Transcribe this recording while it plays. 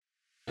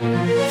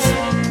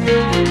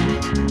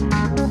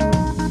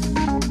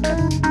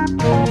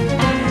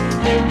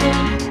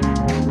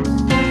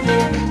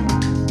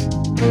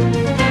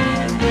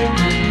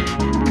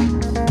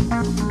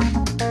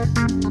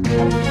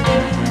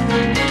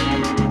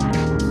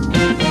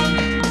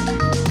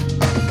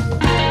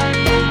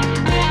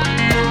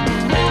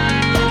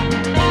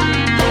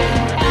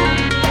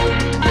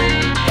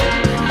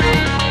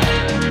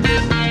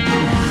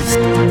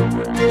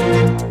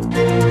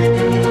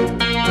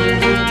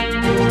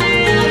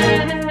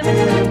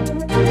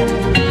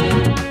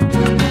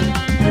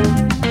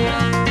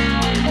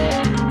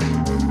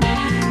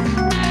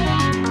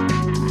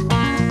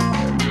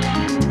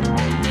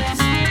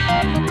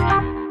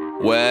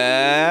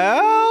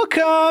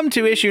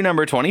To issue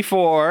number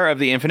 24 of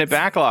the Infinite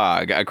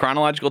Backlog, a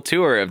chronological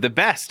tour of the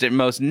best and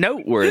most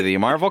noteworthy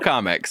Marvel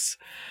comics.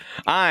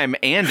 I'm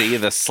Andy,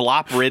 the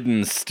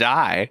slop-ridden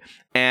sty,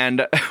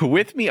 and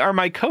with me are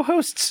my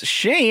co-hosts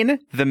Shane,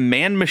 the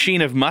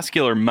man-machine of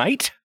muscular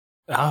might.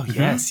 Oh,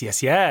 yes,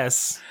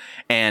 yes.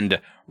 And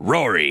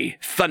Rory,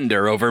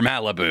 thunder over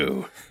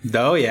Malibu.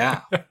 Oh,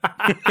 yeah.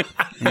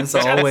 As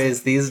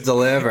always, these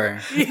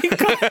deliver.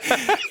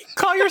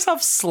 Call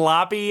yourself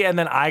sloppy, and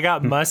then I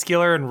got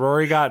muscular and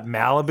Rory got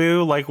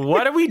Malibu. Like,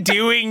 what are we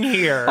doing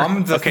here?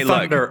 I'm the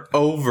thunder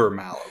over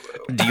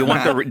Malibu. Do you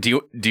want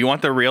do you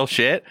want the real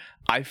shit?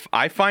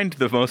 I find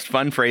the most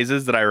fun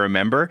phrases that I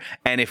remember,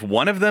 and if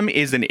one of them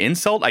is an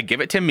insult, I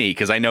give it to me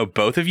because I know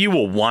both of you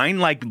will whine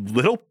like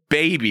little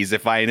babies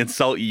if I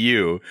insult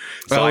you.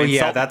 So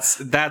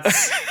that's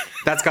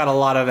got a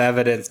lot of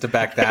evidence to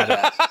back that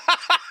up.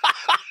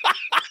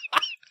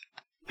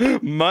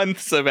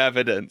 Months of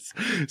evidence.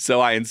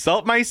 So I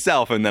insult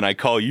myself and then I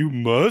call you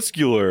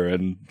muscular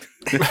and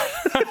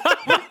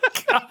Oh my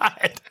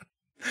God.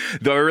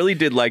 Though I really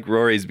did like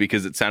Rory's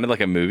because it sounded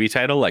like a movie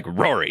title, like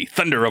Rory,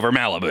 Thunder Over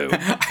Malibu.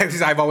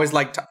 I've always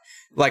liked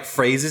like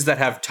phrases that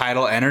have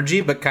title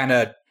energy but kind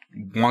of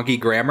wonky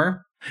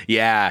grammar.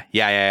 Yeah.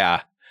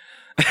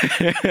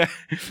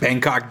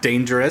 Bangkok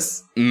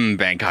Dangerous.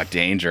 Bangkok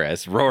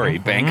Dangerous. Rory,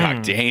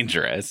 Bangkok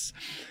Dangerous.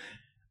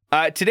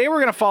 Today we're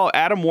going to follow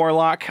Adam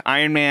Warlock,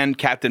 Iron Man,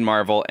 Captain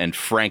Marvel, and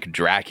Frank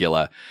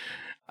Dracula,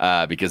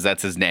 because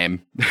that's his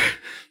name.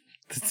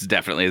 This is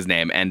definitely his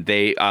name. And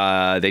they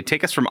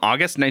take us from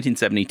August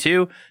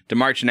 1972 to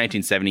March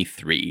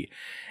 1973.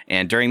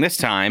 And during this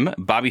time,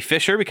 Bobby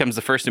Fischer becomes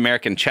the first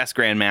American chess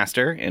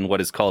grandmaster in what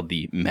is called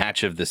the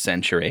match of the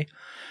century.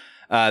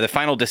 The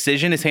final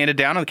decision is handed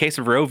down on the case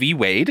of Roe v.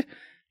 Wade.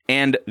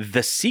 And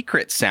the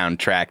secret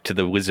soundtrack to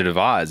The Wizard of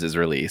Oz is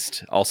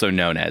released, also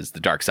known as The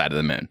Dark Side of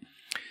the Moon.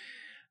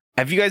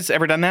 Have you guys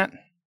ever done that?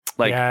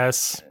 Like,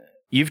 yes.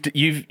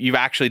 You've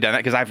actually done that?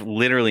 Because I've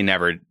literally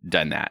never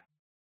done that.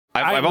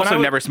 I've also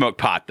never smoked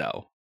pot,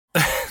 though.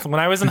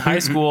 When I was in high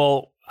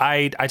school,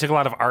 I took a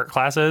lot of art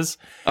classes.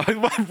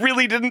 I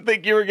really didn't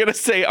think you were going to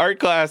say art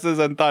classes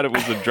and thought it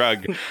was a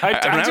drug. When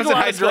I was in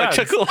high school, I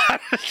took a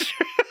lot of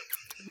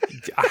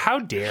How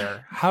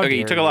dare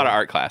you took a lot of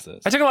art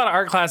classes. I took a lot of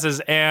art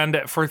classes,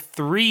 and for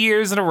 3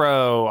 years in a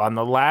row, on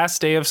the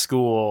last day of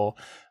school,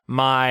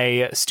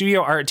 my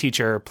studio art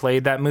teacher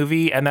played that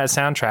movie and that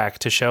soundtrack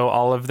to show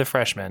all of the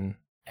freshmen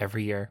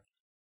every year.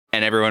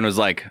 And everyone was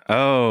like,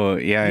 oh,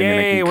 yeah,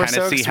 yay, you can kind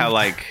of see how,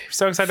 like...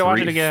 so excited to watch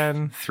it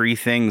again. Three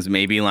things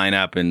maybe line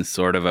up in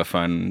sort of a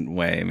fun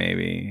way,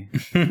 maybe.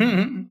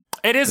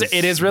 It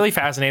is really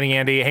fascinating,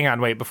 Andy. Hang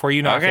on, wait, before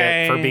you knock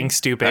it for being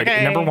stupid.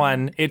 Okay. Number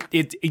one,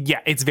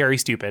 it's very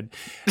stupid.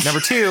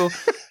 Number two,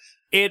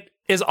 it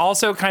is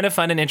also kind of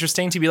fun and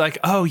interesting to be like,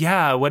 oh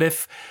yeah, what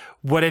if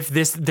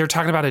they're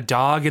talking about a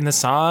dog in the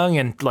song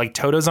and like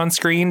Toto's on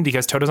screen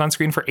because Toto's on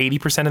screen for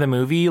 80% of the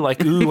movie?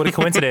 Like, ooh, what a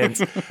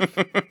coincidence.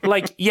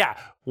 Like, yeah,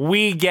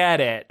 we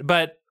get it,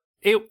 but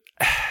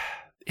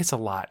it's a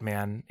lot,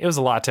 man. It was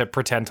a lot to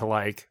pretend to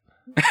like.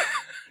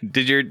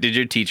 Did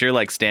your teacher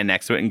like stand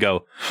next to it and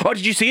go, oh,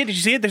 did you see it? Did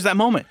you see it? There's that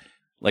moment.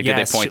 Like, yes,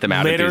 did they point them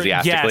out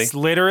enthusiastically? Yes,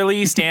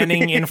 literally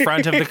standing in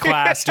front of the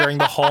class during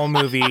the whole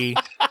movie.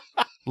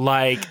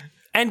 Like,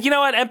 and you know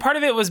what? And part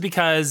of it was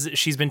because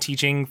she's been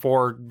teaching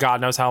for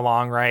God knows how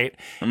long, right?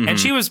 Mm-hmm. And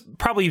she was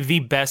probably the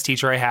best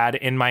teacher I had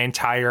in my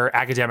entire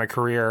academic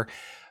career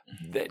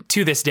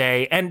to this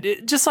day. And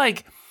just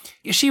like,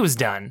 she was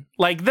done.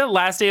 Like the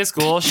last day of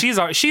school, she's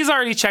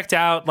already checked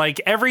out.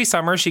 Like every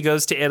summer she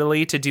goes to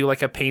Italy to do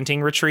like a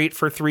painting retreat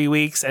for 3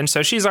 weeks. And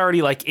so she's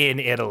already like in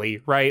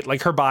Italy, right?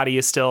 Like her body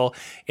is still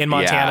in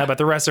Montana, but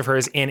the rest of her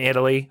is in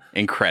Italy.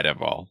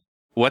 Incredible.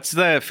 What's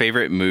your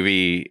favorite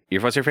movie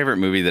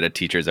that a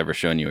teacher's ever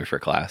shown you for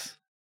class?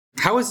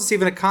 How is this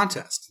even a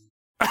contest?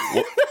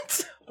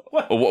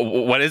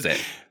 What is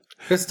it?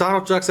 It's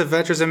Donald Duck's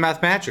Adventures in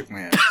Mathmagic,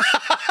 man.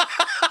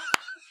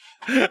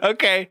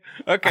 Okay.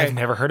 I've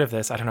never heard of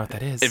this. I don't know what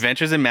that is.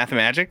 Adventures in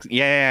Mathmagic?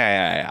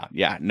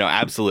 Yeah. No,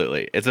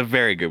 absolutely. It's a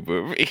very good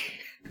movie.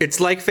 It's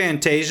like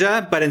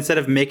Fantasia, but instead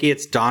of Mickey,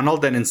 it's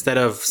Donald, and instead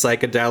of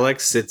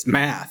psychedelics, it's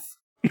math.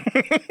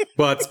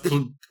 Well, it's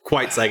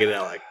quite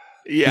psychedelic.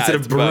 Yeah. Instead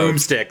of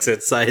broomsticks,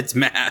 it's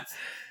math.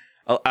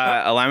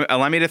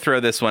 Allow me to throw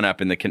this one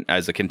up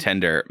as a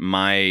contender.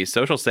 My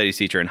social studies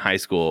teacher in high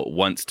school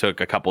once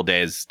took a couple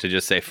days to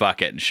just say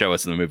fuck it and show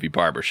us the movie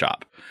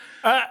Barbershop.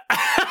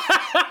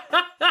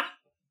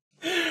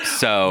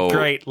 So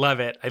great. Love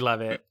it. I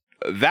love it.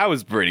 That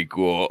was pretty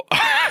cool.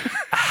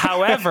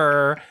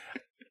 However,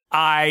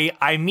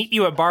 I meet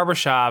you at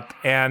Barbershop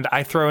and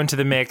I throw into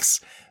the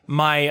mix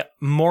my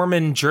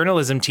Mormon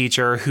journalism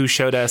teacher who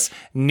showed us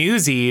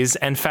Newsies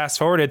and fast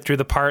forwarded through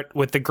the part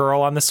with the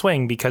girl on the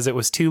swing because it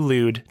was too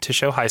lewd to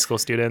show high school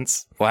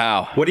students.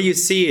 Wow. What do you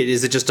see?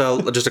 Is it just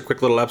a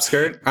quick little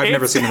upskirt? I've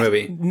never seen the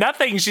movie.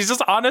 Nothing. She's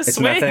just on a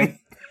swing. Nothing.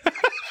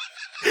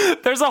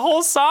 There's a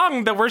whole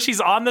song where she's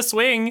on the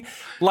swing,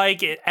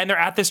 and they're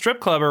at the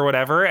strip club or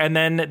whatever, and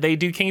then they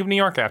do King of New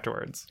York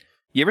afterwards.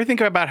 You ever think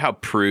about how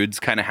prudes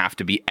kind of have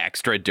to be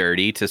extra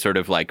dirty to sort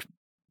of like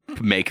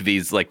make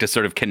these, like, to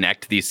sort of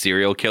connect these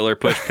serial killer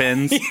push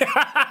pins?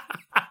 Yeah.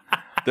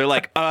 They're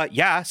like,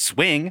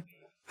 swing,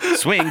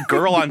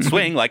 girl on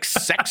swing, like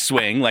sex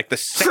swing, like the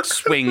sex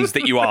swings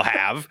that you all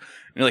have.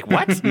 And you're like,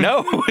 what?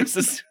 No,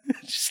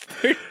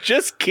 they're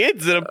just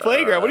kids in a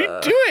playground. What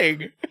are you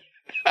doing?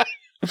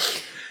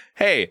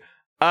 Hey,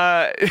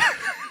 let's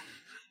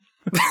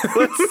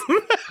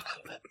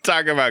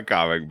talk about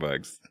comic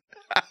books.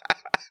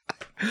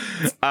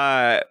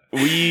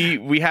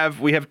 We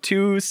have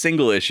 2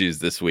 single issues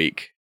this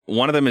week.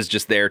 One of them is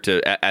just there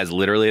as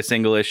literally a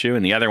single issue,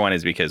 and the other one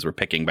is because we're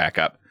picking back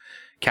up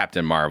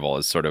Captain Marvel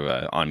as sort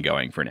of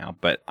ongoing for now.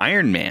 But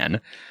Iron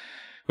Man,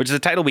 which is a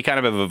title we kind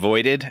of have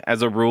avoided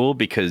as a rule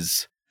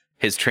because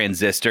his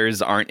transistors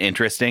aren't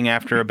interesting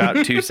after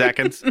about 2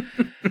 seconds.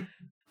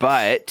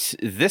 But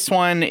this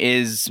one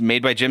is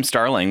made by Jim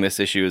Starlin. This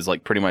issue is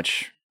like pretty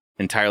much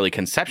entirely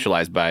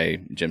conceptualized by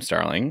Jim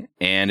Starlin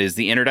and is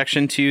the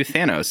introduction to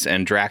Thanos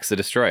and Drax the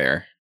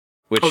Destroyer.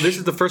 This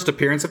is the first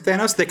appearance of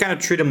Thanos? They kind of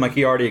treat him like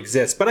he already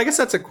exists, but I guess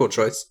that's a cool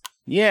choice.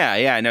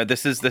 Yeah, no,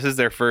 this is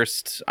their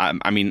first,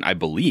 I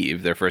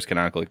believe their first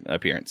canonical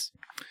appearance.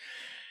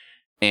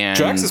 And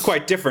Drax is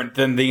quite different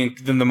than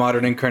the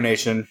modern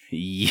incarnation.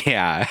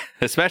 Yeah,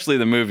 especially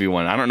the movie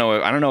one. I don't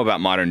know about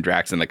modern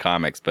Drax in the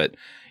comics, but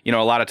a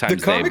lot of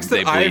times the comics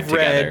they that bleed I've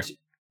read, together.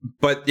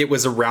 But it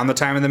was around the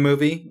time of the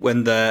movie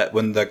when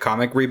the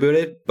comic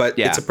rebooted. But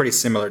it's a pretty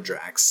similar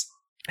Drax.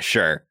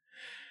 Sure,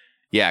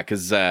 yeah,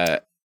 because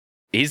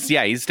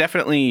he's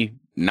definitely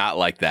not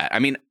like that. I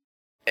mean,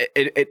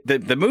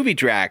 the movie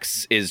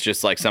Drax is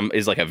just like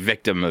a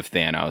victim of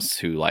Thanos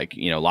who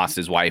lost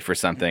his wife or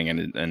something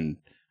and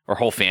or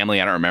whole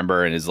family, I don't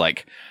remember, and is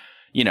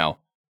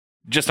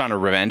just on a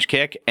revenge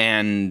kick.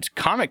 And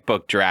comic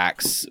book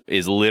Drax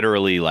is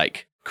literally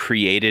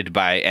created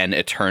by an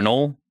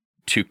Eternal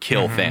to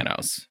kill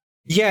Thanos.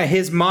 Yeah,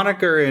 his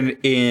moniker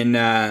in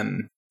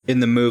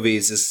the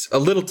movies is a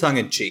little tongue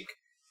in cheek.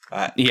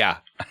 Yeah,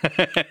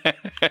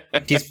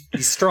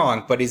 he's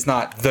strong, but he's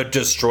not the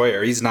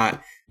Destroyer. He's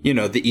not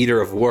the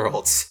Eater of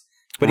Worlds.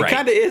 But he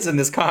kind of is in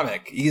this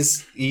comic.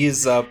 He's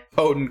a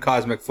potent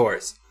cosmic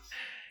force.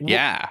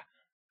 Yeah.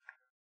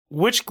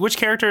 Which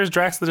character is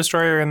Drax the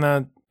Destroyer in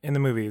the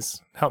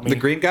movies? Help me. The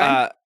green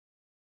guy?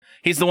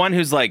 He's the one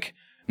who's like,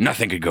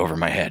 nothing could go over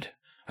my head.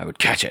 I would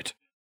catch it.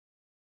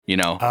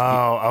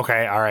 Oh,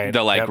 okay, all right.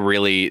 The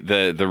really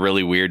the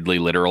really weirdly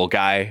literal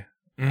guy.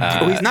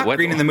 He's not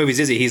green in the movies,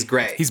 is he? He's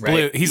gray. He's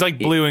blue. He's like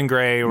blue and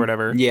gray or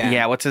whatever.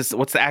 Yeah. What's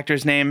the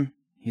actor's name?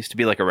 He used to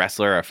be like a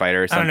wrestler or a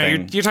fighter or something. I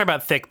don't know. You're talking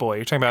about Thick Boy.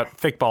 You're talking about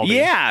Thick Baldy.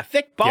 Yeah,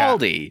 Thick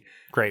Baldy. Yeah.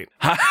 Great.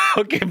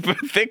 Okay, but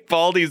Thick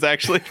Baldy is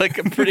actually like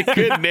a pretty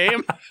good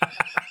name.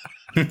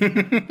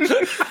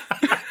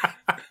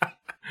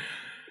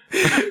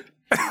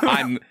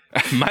 I'm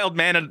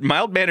mild-mannered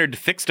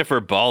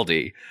Thickstuffer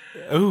Baldy.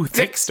 Ooh,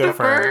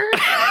 Thickstuffer.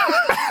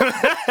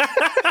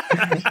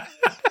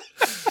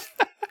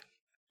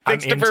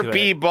 Thickstuffer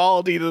B.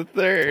 Baldy the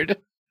Third.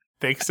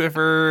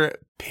 Thickstuffer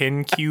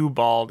Pin-Q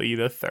Baldy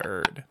the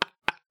Third.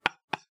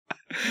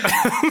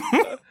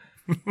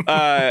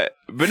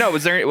 But no,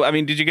 was there? I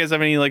mean, did you guys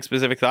have any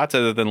specific thoughts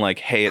other than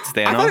hey, it's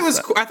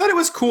Thanos? I thought it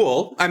was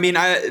cool. I mean,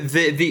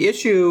 the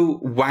issue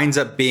winds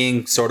up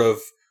being sort of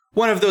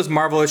one of those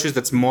Marvel issues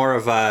that's more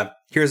of a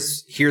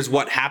here's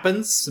what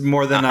happens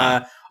more than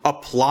a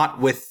plot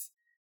with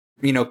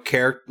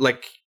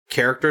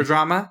character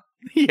drama.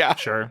 Yeah,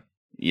 sure.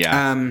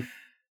 Yeah.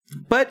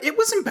 But it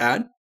wasn't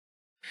bad.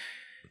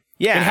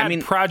 Yeah, it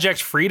had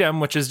Project Freedom,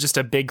 which is just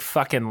a big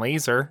fucking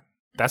laser.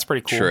 That's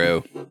pretty cool.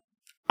 True.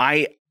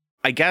 I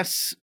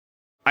guess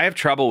I have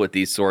trouble with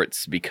these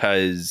sorts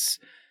because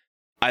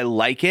I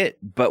like it,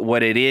 but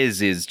what it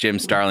is Jim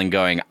Starlin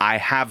going, I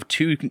have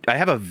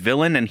a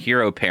villain and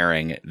hero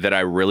pairing that I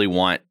really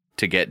want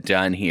to get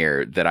done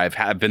here that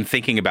I've been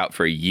thinking about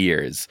for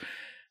years.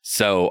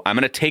 So I'm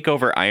going to take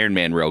over Iron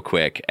Man real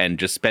quick and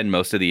just spend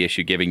most of the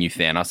issue giving you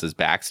Thanos'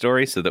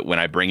 backstory so that when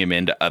I bring him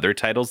into other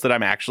titles that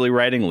I'm actually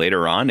writing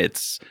later on,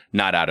 it's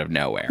not out of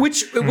nowhere.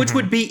 Which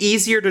would be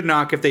easier to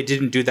knock if they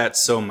didn't do that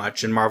so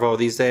much in Marvel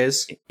these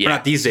days. Yeah. Or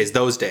not these days,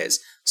 those days.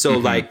 So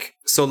I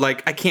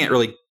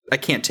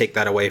can't take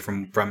that away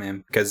from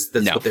him because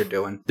that's what they're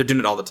doing. They're doing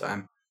it all the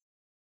time.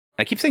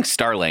 I keep saying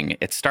Starling.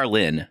 It's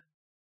Starlin.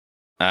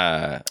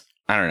 I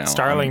don't know.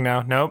 Starling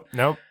now.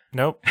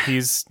 Nope.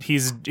 He's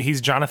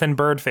Jonathan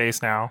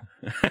Birdface now.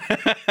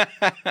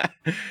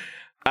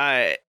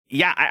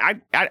 Yeah,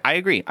 I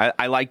agree.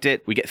 I liked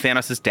it. We get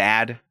Thanos'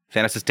 dad.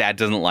 Thanos' dad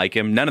doesn't like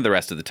him. None of the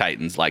rest of the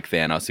Titans like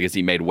Thanos because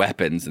he made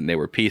weapons and they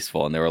were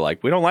peaceful and they were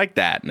like, we don't like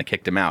that. And they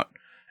kicked him out.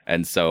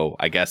 And so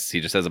I guess he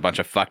just has a bunch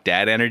of fuck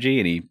dad energy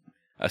and he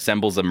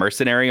assembles a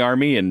mercenary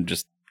army and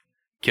just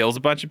kills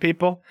a bunch of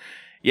people.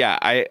 Yeah,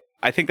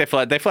 I think they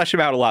flesh him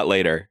out a lot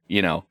later,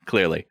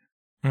 clearly.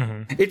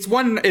 Mm-hmm. It's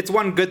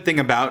one good thing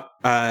about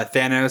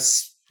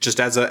Thanos, just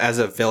as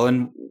a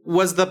villain,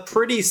 was the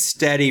pretty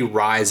steady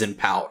rise in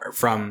power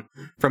from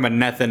a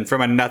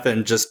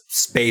nothing just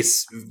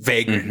space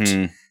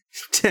vagrant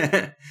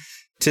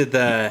to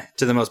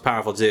the most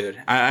powerful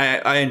dude.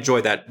 I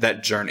enjoy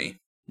that journey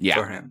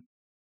for him.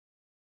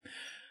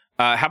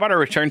 How about a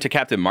return to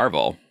Captain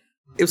Marvel?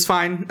 It was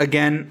fine.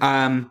 Again,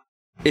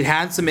 it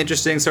had some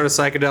interesting sort of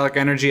psychedelic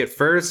energy at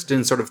first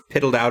and sort of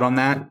piddled out on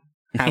that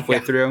halfway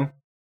through.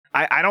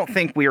 I don't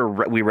think we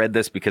read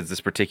this because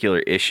this particular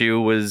issue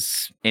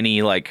was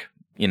any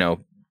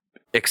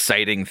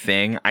exciting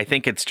thing. I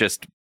think it's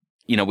just,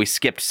 we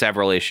skipped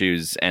several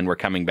issues and we're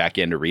coming back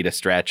in to read a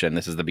stretch. And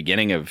this is the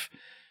beginning of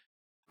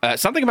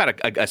something about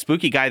a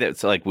spooky guy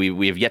that's like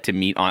we have yet to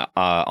meet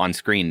on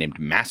screen named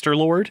Master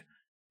Lord.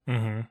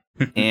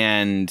 Mm-hmm.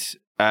 And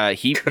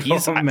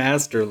he's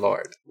Master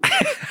Lord.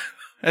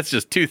 That's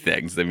just two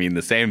things that mean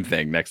the same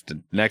thing next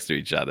to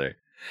each other.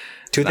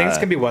 Two things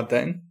can be one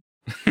thing.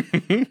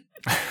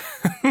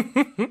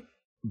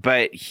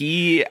 But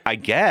he, I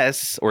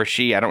guess, or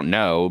she, I don't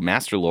know,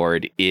 Master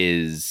Lord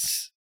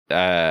is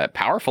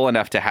powerful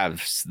enough to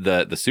have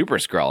the Super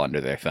Skrull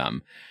under their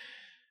thumb,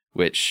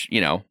 which,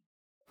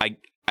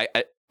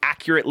 I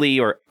accurately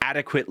or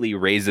adequately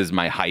raises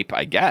my hype,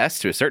 I guess,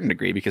 to a certain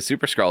degree, because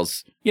Super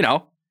Skrulls,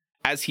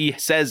 as he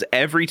says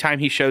every time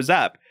he shows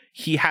up,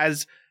 he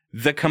has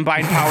the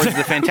combined powers of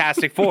the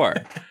Fantastic Four.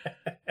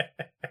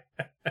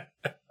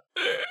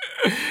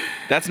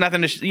 That's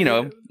nothing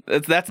to,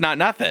 that's not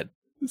nothing.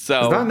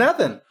 So it's not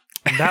nothing.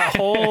 That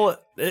whole,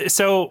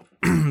 so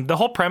the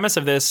whole premise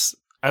of this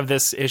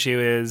issue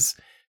is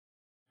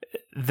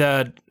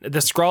the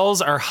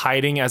Skrulls are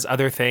hiding as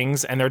other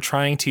things and they're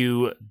trying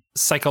to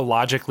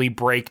psychologically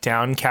break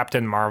down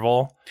Captain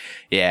Marvel.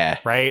 Yeah.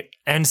 Right.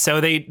 And so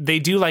they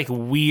do like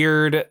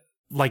weird,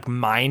 like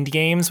mind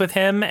games with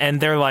him.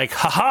 And they're like,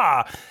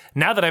 haha,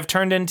 now that I've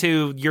turned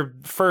into your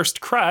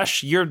first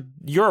crush, you're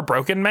a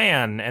broken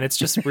man. And it's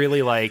just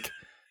really like,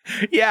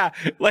 yeah,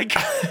 like,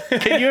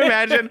 can you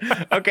imagine?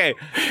 Okay,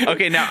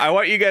 now I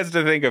want you guys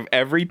to think of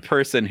every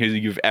person who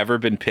you've ever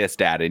been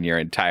pissed at in your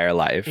entire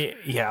life.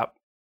 Yeah.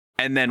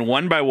 And then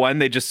one by one,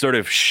 they just sort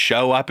of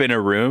show up in a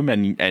room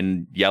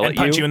and yell at you. And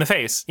punch you in the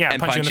face. Yeah,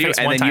 and punch you in the face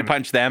and one then time. you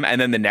punch them, and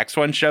then the next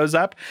one shows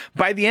up.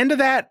 By the end of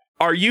that,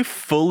 are you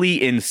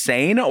fully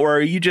insane or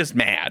are you just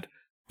mad?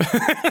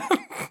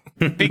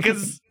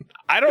 Because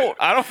I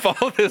don't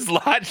follow this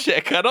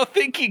logic. I don't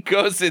think he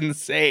goes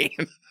insane.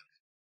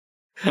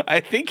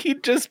 I think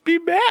he'd just be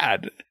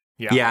mad.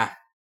 Yeah.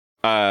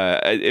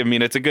 I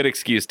mean, it's a good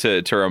excuse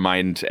to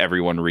remind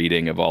everyone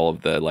reading of all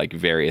of the like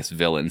various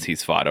villains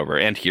he's fought over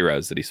and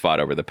heroes that he's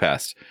fought over the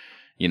past,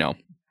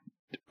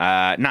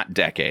 not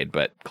decade,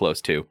 but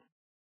close to.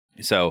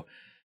 So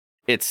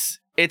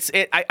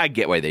I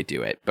get why they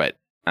do it, but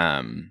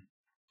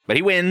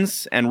he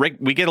wins, and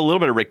we get a little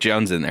bit of Rick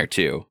Jones in there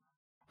too.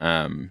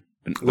 A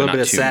little bit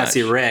of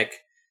sassy much. Rick,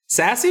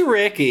 sassy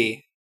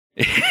Ricky.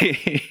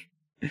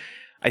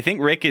 I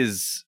think Rick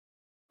is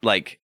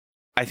like,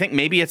 I think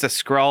maybe it's a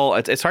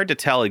Skrull. It's hard to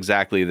tell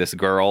exactly, this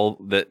girl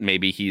that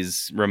maybe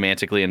he's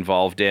romantically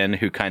involved in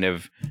who kind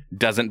of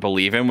doesn't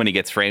believe him when he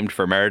gets framed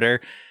for murder.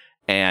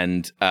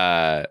 And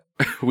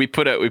we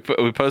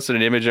posted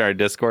an image in our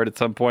Discord at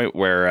some point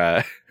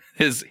where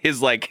his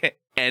like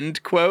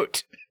end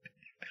quote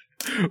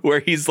where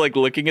he's like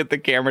looking at the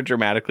camera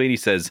dramatically and he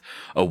says,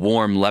 "A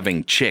warm,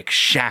 loving chick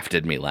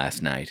shafted me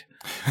last night."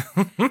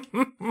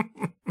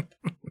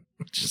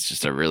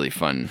 Just a really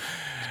fun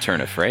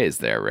turn of phrase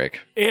there, Rick.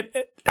 It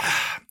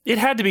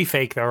had to be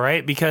fake though,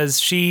 right? Because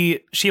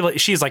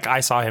she's like, I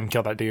saw him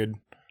kill that dude.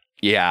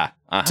 Yeah.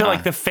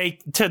 Uh-huh.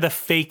 To the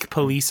fake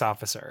police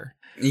officer.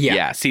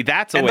 Yeah. See,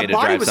 that's a way to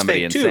drive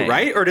somebody insane, too,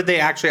 right? Or did they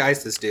actually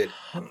ice this dude?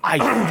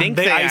 I think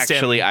they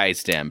actually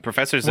iced him.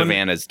 Professor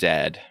Savannah's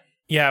dead.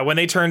 Yeah, when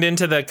they turned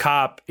into the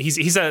cop, the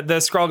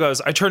Skrull goes,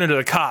 "I turned into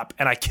the cop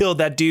and I killed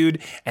that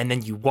dude, and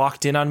then you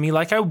walked in on me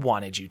like I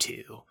wanted you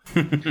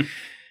to."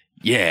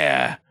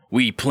 Yeah,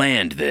 we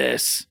planned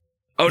this.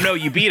 Oh no,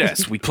 you beat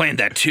us. We planned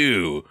that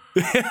too.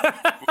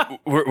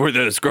 We're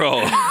the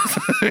Skrulls.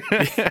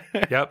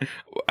 Yep.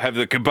 Have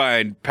the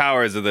combined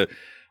powers of the.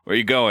 Where are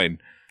you going?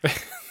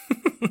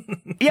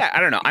 Yeah, I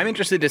don't know. I'm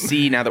interested to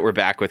see now that we're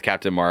back with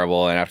Captain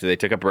Marvel, and after they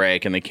took a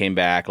break and they came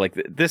back. Like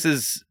this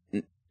is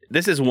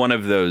one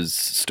of those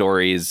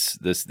stories,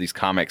 these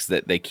comics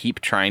that they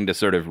keep trying to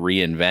sort of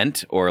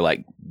reinvent or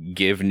like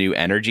give new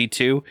energy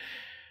to.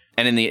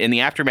 And in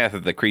the aftermath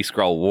of the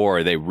Kree-Skrull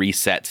War, they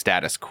reset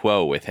status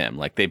quo with him.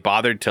 Like, they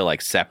bothered to,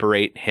 like,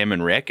 separate him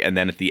and Rick, and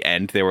then at the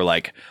end, they were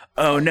like,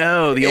 oh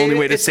no, the only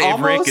way to save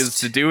Rick is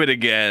to do it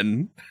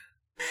again.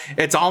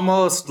 It's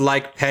almost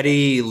like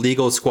petty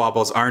legal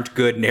squabbles aren't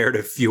good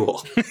narrative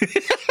fuel.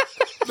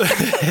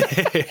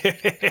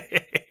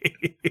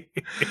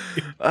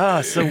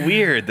 Oh, so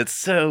weird. That's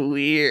so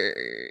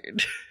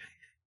weird.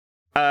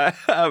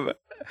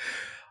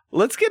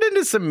 Let's get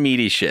into some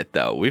meaty shit,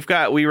 though. We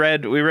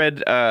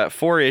read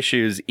 4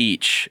 issues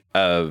each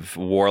of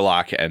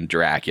Warlock and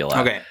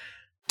Dracula. Okay,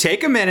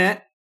 take a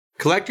minute,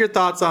 collect your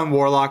thoughts on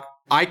Warlock.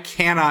 I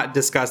cannot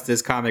discuss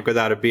this comic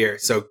without a beer,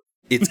 so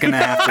it's gonna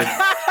have to.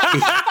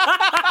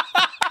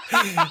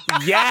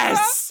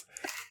 Yes,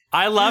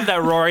 I love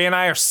that Rory and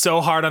I are so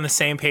hard on the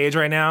same page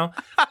right now.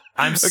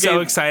 I'm so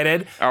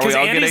excited because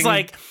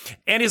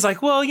Andy's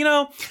like, well, you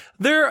know,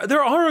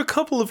 there are a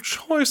couple of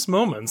choice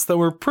moments that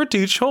were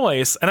pretty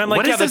choice, and I'm like,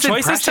 what is the this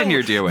impression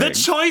you're doing? The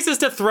choice is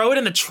to throw it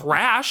in the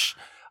trash.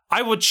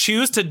 I would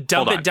choose to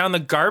dump it down the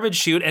garbage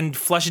chute and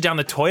flush it down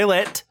the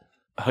toilet.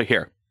 Oh,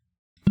 here,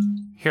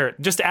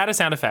 just add a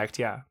sound effect.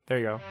 Yeah, there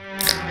you go.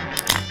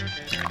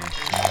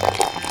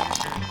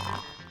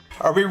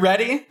 Are we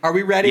ready?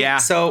 Yeah.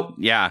 So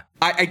yeah,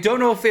 I don't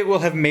know if it will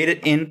have made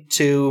it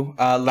into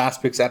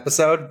last week's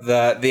episode,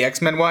 the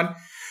X-Men one.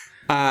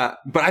 But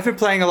I've been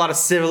playing a lot of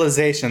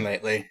Civilization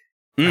lately.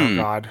 Oh,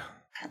 God.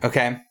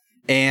 Okay.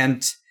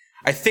 And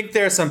I think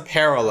there are some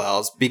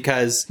parallels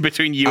because...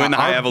 between you and the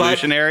High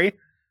Evolutionary?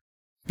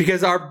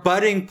 Because our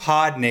budding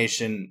pod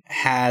nation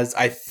has,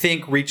 I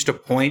think, reached a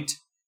point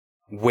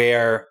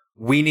where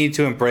we need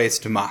to embrace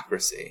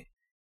democracy.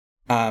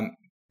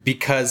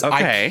 Because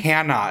I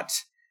cannot...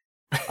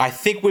 I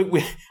think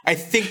I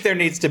think there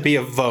needs to be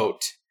a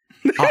vote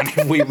on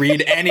if we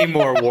read any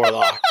more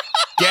Warlock.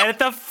 Get it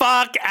the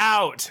fuck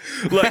out.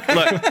 Look,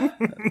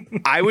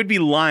 I would be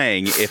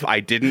lying if I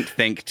didn't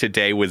think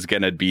today was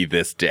going to be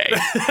this day.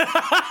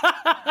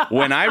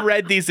 When I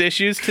read these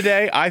issues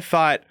today, I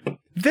thought,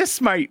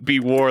 this might be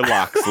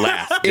Warlock's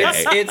last day.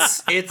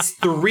 It's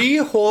 3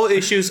 whole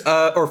issues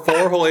or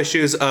 4 whole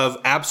issues of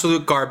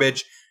absolute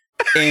garbage,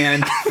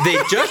 and they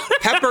just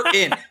pepper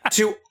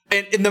into...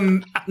 in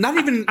the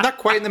not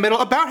quite in the middle,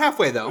 about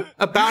halfway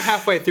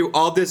through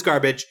all this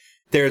garbage,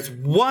 there's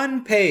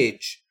one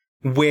page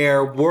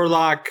where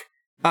Warlock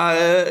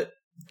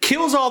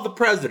kills all the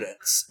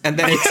presidents, and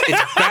then it's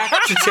back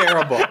to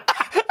terrible.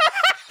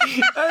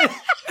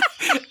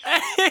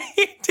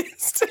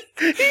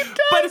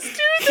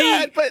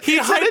 He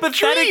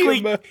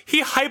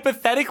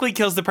hypothetically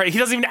kills the president. He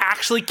doesn't even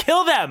actually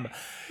kill them.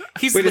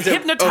 He's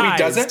hypnotized. Oh, he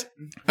doesn't?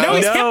 No,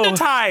 he's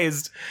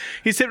hypnotized.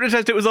 He's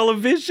hypnotized. It was all a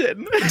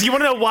vision. Do you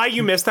want to know why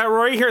you missed that,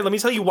 Rory? Here, let me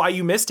tell you why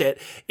you missed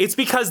it. It's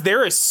because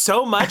there is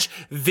so much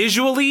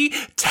visually,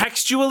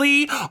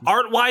 textually,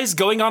 art-wise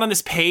going on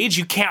this page,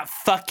 you can't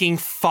fucking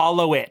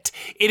follow it.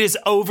 It is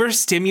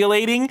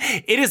overstimulating.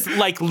 It is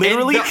like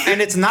literally...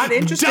 and it's not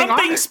interesting.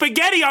 Dumping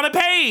spaghetti on a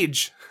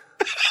page.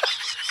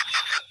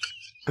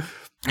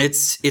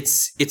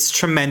 It's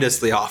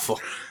tremendously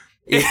awful.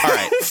 All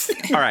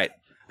right.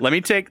 Let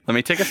me take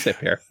a sip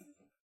here.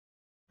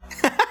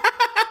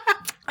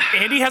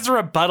 Andy has a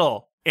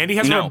rebuttal.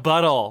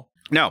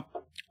 No,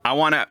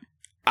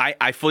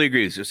 I fully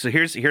agree with you. So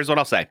here's what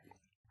I'll say.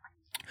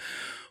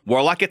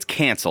 Warlock gets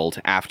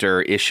canceled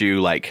after issue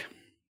like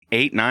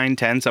 8, 9,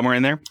 10, somewhere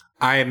in there.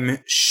 I'm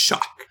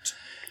shocked.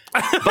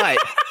 But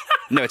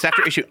no, it's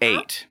after issue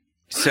 8.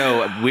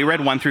 So we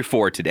read 1 through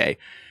 4 today.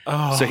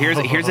 Oh. So here's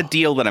a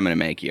deal that I'm going to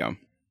make you.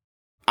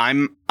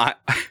 I'm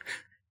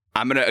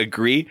going to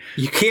agree.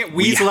 You can't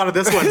weasel out of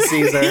this one,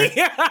 Caesar.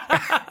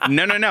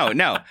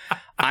 No.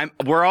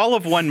 We're all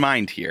of one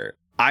mind here.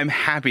 I'm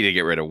happy to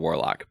get rid of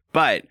Warlock,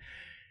 but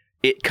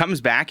it comes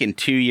back in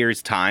 2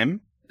 years' time,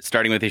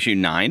 starting with issue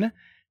 9,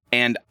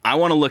 and I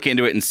want to look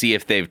into it and see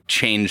if they've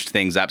changed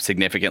things up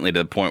significantly to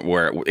the point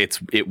where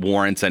it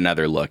warrants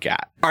another look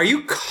at. Are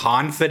you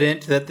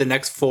confident that the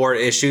next 4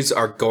 issues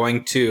are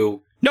going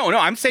to... No,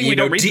 I'm saying we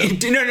don't read them.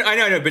 No,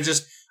 I know, but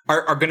just...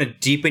 are going to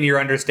deepen your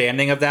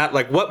understanding of that?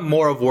 Like, what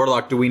more of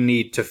Warlock do we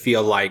need to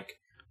feel like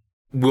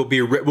we'll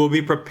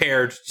be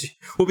prepared,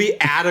 we'll be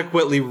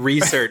adequately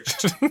researched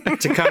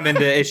to come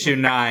into issue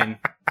 9?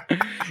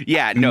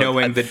 Yeah, no,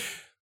 knowing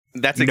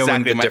that's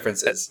exactly the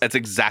differences. That's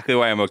exactly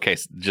why I'm okay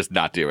just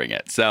not doing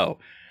it. So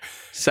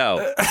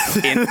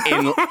in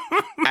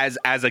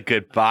as a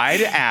goodbye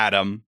to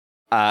Adam,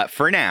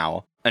 for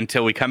now,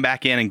 until we come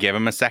back in and give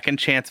him a second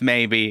chance,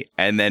 maybe,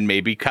 and then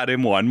maybe cut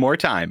him one more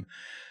time.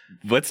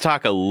 Let's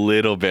talk a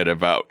little bit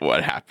about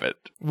what happened.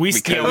 We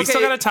still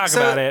got to talk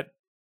about it.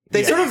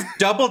 They sort of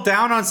double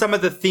down on some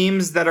of the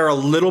themes that are a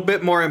little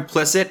bit more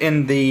implicit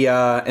in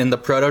the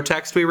proto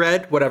text we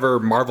read. Whatever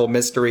Marvel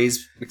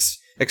Mysteries,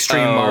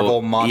 Extreme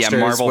Marvel Monsters,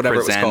 Marvel whatever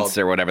Presents, it was called,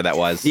 or whatever that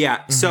was.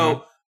 Yeah.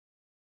 Mm-hmm.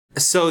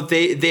 So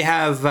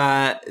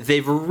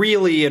they've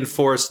really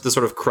enforced the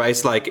sort of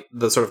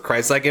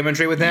Christ-like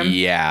imagery with him.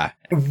 Yeah.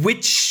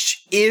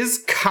 Which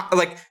is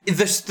like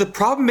the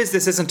problem is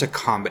this isn't a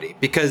comedy,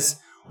 because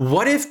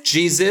what if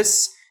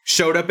Jesus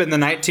showed up in the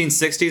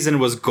 1960s and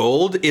was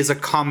gold is a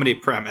comedy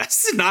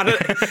premise.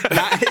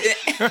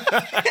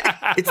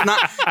 It's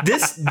not.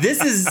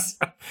 This is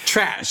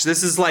trash.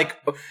 This is like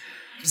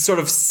sort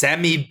of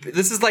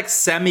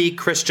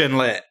semi-Christian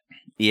lit.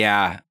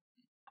 Yeah.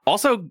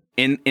 Also,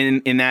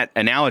 in that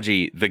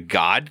analogy, the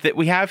god that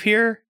we have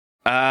here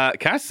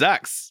kind of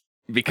sucks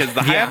because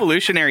the High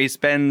Evolutionary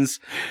spends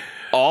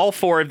all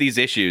 4 of these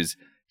issues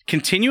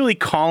continually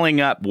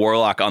calling up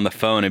Warlock on the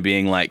phone and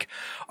being like,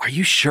 are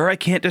you sure I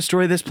can't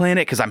destroy this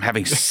planet? Because I'm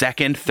having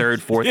 2nd, 3rd,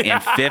 4th,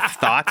 and 5th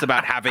thoughts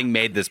about having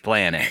made this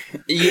planet.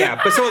 Yeah,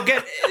 but so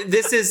again,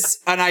 this is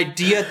an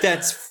idea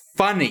that's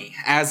funny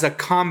as a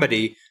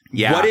comedy.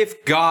 Yeah. What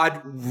if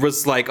God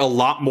was like a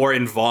lot more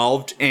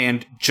involved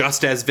and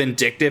just as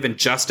vindictive and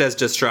just as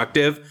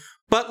destructive,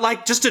 but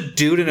like just a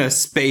dude in a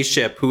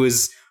spaceship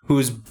who's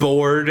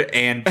bored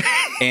and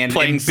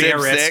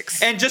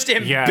embarrassed and just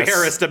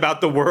embarrassed about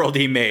the world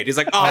he made. He's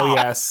like, oh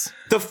yes,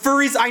 the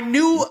furries. I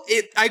knew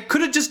it. I could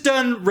have just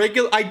done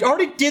regular. I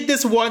already did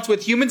this once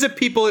with humans and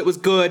people. It was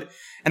good.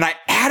 And I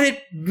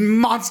added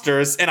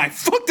monsters, and I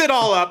fucked it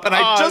all up, and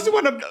I just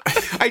want to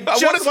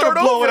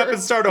blow it up and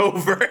start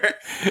over.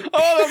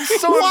 Oh, I'm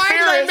so Why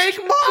embarrassed. did I make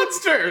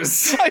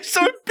monsters? I'm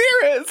so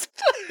embarrassed.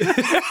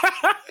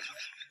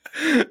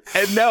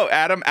 And no,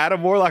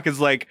 Adam Warlock is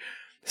like,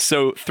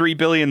 so 3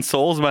 billion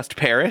souls must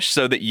perish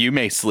so that you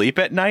may sleep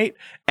at night.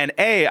 And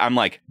I'm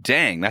like,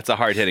 dang, that's a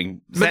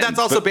hard-hitting sentence. But that's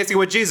also basically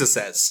what Jesus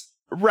says.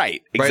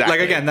 Right, exactly. Like,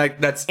 again,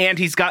 that's... And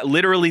he's got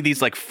literally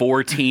these, like,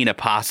 14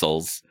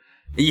 apostles.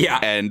 Yeah,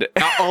 and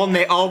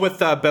all with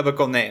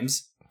biblical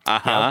names.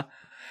 Yep.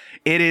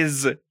 It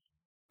is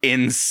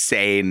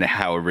insane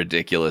how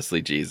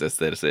ridiculously Jesus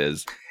this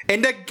is.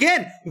 And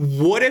again,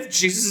 what if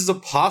Jesus'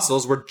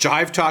 apostles were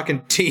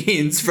jive-talking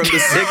teens from the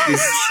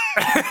 60s?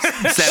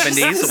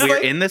 70s? We're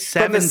in the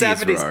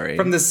 70s, Rory.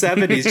 From the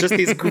 70s, just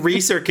these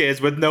greaser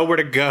kids with nowhere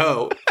to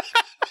go.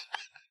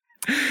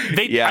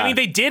 I mean,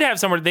 they did have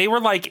somewhere. They're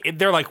like,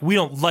 we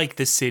don't like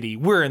the city.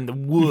 We're in the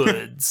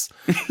woods.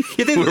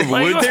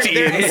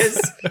 There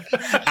is.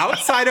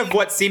 Outside of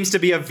what seems to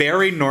be a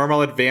very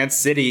normal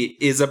advanced city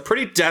is a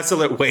pretty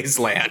desolate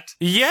wasteland.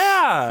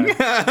 Yeah.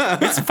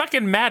 It's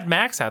fucking Mad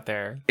Max out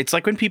there. It's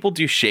like when people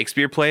do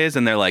Shakespeare plays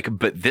and they're like,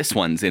 but this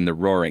one's in the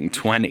roaring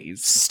 20s.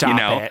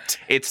 Stop it.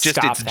 It's just,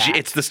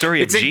 it's the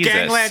story of Jesus. It's in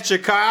Gangland,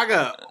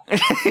 Chicago.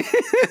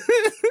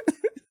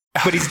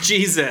 But he's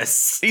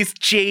Jesus. He's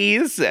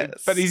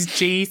Jesus. But he's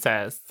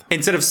Jesus.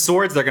 Instead of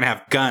swords, they're going to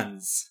have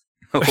guns.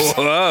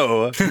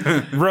 Whoa.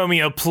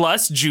 Romeo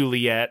plus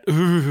Juliet.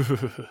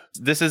 The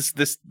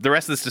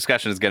rest of this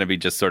discussion is going to be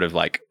just sort of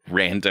like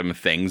random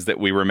things that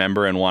we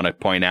remember and want to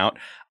point out.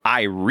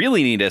 I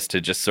really need us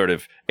to just sort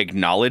of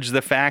acknowledge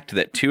the fact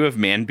that 2 of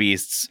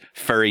Man-Beast's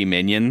furry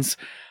minions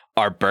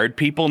are bird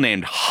people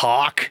named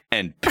Hawk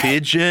and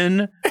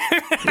Pigeon.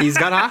 He's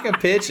got Hawk and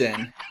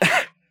Pigeon.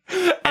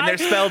 And they're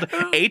spelled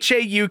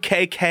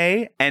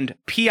Haukk and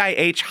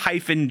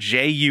PIH-JUNN.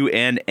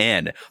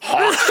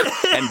 Hawk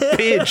and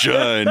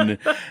Pigeon.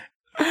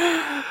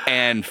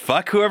 And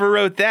fuck whoever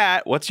wrote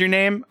that. What's your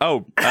name?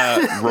 Oh,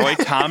 Roy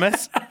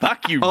Thomas.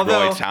 Fuck you,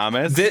 Roy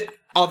Thomas.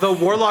 Although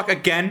Warlock,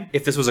 again,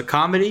 if this was a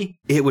comedy,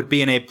 it would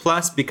be an A+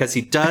 because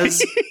he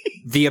does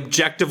the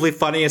objectively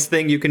funniest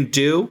thing you can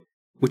do,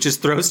 which is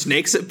throw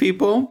snakes at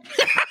people.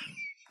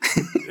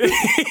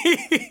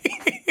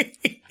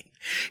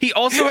 He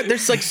also,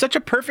 there's like such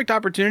a perfect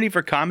opportunity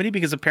for comedy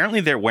because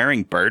apparently they're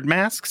wearing bird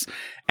masks,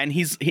 and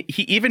he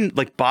even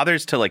like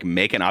bothers to like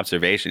make an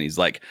observation. He's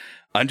like,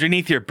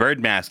 underneath your bird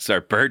masks are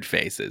bird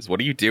faces. What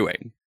are you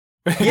doing?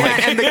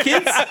 Yeah, and the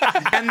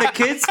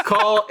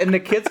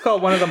kids call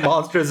one of the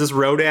monsters this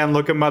Rodan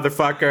looking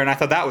motherfucker, and I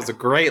thought that was a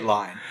great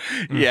line.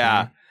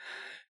 Yeah.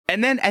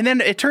 And then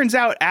it turns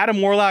out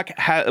Adam Warlock,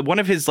 one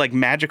of his like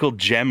magical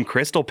gem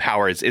crystal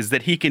powers is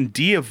that he can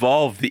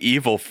de-evolve the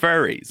evil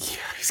furries.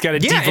 He's got a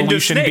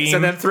devolution beam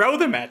and then throw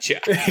them at you.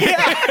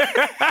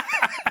 Yeah.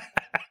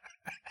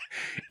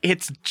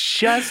 It's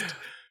just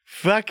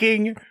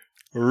fucking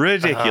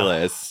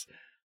ridiculous.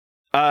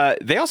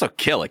 They also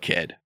kill a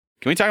kid.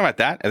 Can we talk about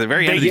that at the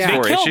very end of these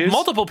 4 issues? They kill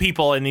multiple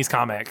people in these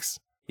comics.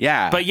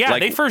 Yeah. But yeah,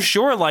 they for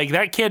sure, like,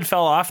 that kid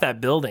fell off that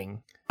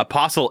building.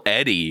 Apostle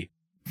Eddie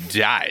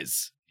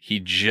dies. He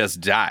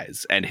just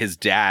dies. And his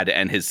dad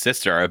and his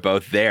sister are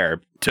both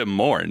there to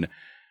mourn.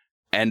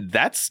 And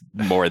that's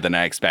more than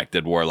I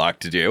expected Warlock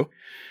to do.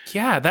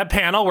 Yeah, that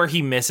panel where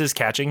he misses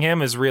catching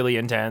him is really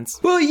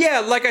intense. Well, yeah,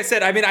 like I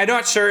said, I mean, I'm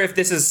not sure if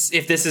this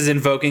is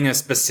invoking a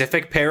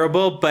specific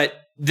parable, but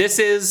this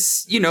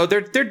is, you know,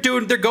 they're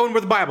going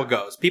where the Bible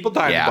goes. People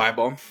die in the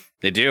Bible.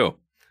 They do.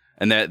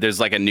 And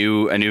there's like a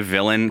new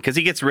villain because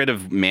he gets rid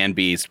of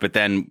Man-Beast, but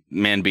then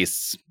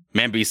Man-Beast's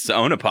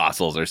own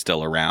apostles are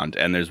still around,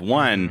 and there's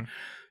one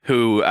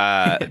who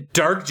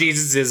Dark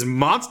Jesus'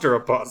 monster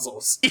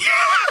apostles.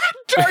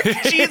 Dark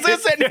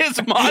Jesus and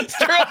his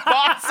monster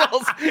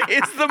apostles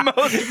is the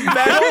most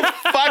metal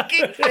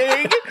fucking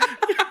thing.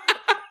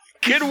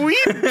 Can we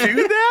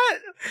do that?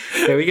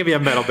 Yeah, we can be a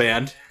metal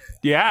band.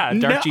 Yeah,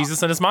 Dark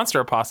Jesus and his monster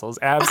apostles.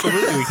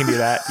 Absolutely, we can do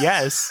that.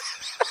 Yes.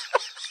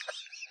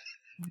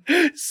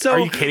 Are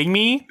you kidding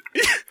me?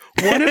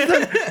 One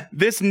of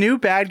this new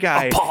bad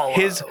guy, Apollo.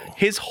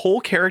 his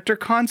whole character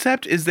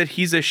concept is that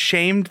he's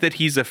ashamed that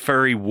he's a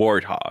furry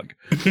warthog.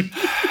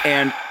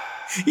 And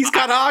he's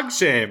got hog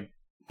shame.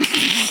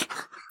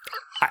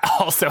 I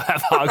also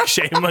have hog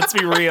shame, let's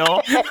be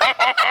real.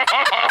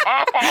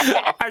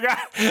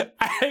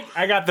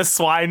 I got the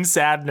swine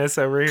sadness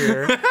over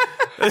here.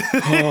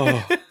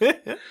 Oh.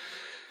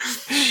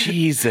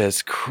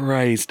 Jesus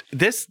Christ.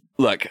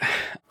 Look,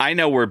 I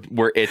know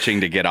we're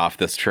itching to get off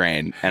this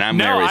train, and I'm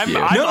there with you.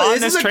 I'm on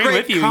this train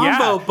with you.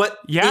 Combo,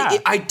 Yeah.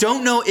 But I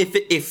don't know if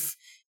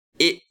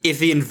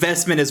the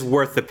investment is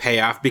worth the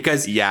payoff,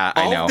 because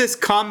all of this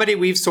comedy,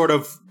 we've sort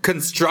of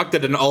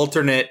constructed an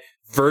alternate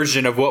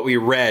version of what we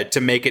read to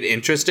make it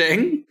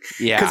interesting.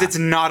 Yeah, because it's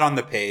not on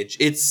the page.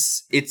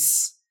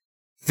 It's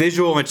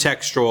visual and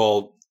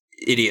textual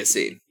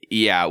idiocy.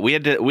 Yeah, we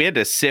had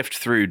to sift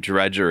through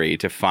drudgery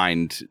to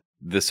find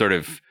the sort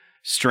of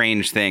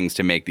strange things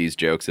to make these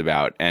jokes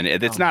about, and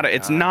it's not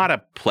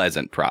a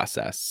pleasant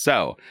process.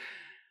 So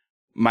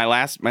my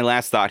last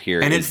thought here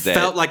is that, and it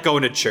felt like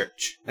going to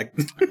church. Like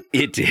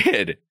it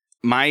did.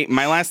 My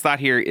last thought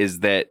here is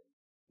that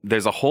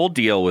there's a whole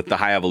deal with the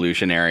High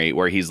Evolutionary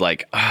where he's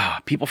like,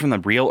 people from the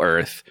real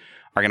Earth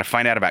are going to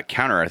find out about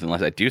Counter Earth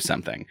unless I do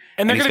something,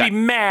 and they're going to be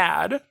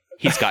mad.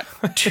 He's got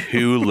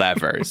 2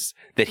 levers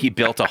that he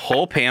built a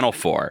whole panel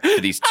for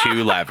these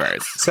 2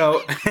 levers.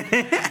 So,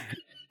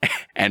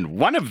 and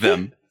one of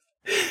them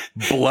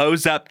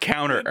blows up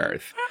Counter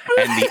Earth,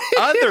 and the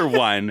other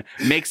one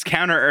makes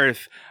Counter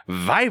Earth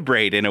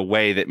vibrate in a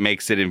way that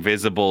makes it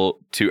invisible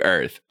to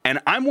Earth. And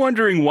I'm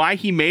wondering why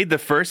he made the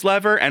first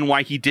lever and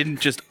why he didn't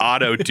just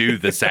auto do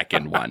the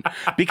second one,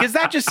 because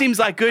that just seems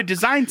like good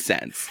design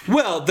sense.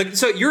 Well,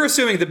 so you're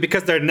assuming that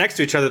because they're next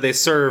to each other, they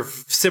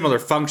serve similar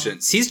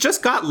functions. He's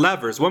just got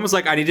levers. One was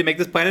like, I need to make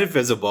this planet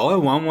invisible,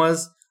 and one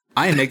was,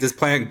 I need to make this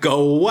planet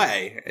go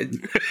away.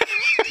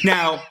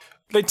 Now,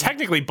 they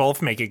technically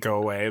both make it go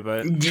away,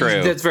 but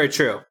true. That's very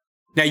true.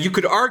 Now, you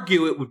could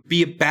argue it would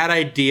be a bad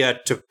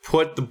idea to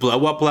put the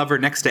blow-up lever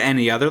next to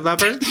any other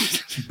lever,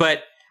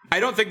 but I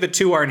don't think the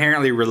two are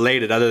inherently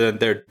related other than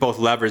they're both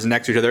levers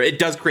next to each other. It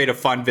does create a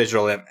fun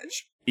visual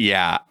image.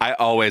 Yeah, I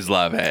always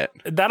love it.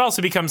 That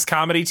also becomes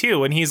comedy, too,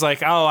 when he's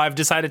like, oh, I've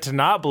decided to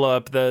not blow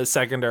up the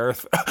second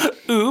Earth.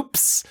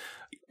 Oops.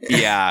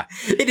 Yeah.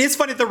 It is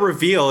funny, the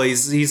reveal.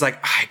 He's like,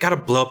 I gotta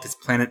blow up this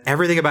planet.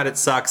 Everything about it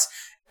sucks.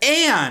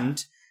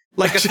 And,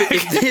 like,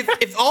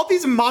 if all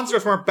these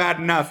monsters weren't bad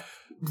enough,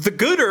 the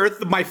good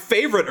Earth, my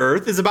favorite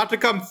Earth, is about to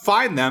come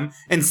find them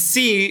and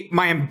see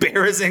my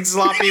embarrassing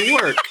sloppy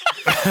work.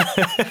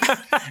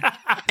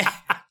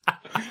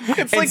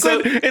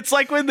 It's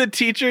like when the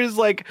teacher's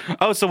like,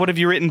 oh, so what have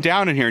you written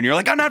down in here? And you're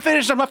like, I'm not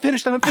finished. But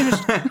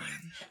the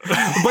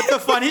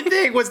funny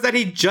thing was that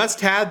he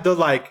just had the,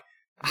 like,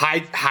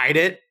 hide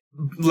it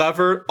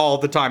lever all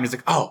the time. He's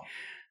like, oh,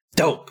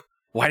 dope.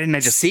 Why didn't I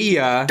just see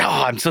ya?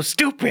 Oh, I'm so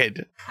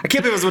stupid. I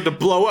can't believe I was about to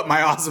blow up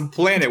my awesome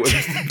planet with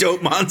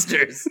dope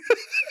monsters.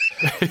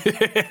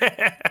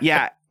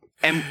 Yeah.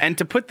 And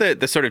to put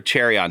the sort of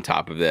cherry on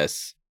top of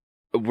this,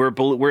 we're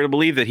to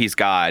believe that he's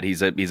God.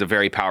 He's a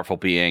very powerful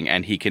being,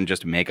 and he can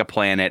just make a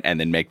planet and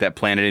then make that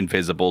planet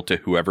invisible to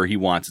whoever he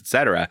wants,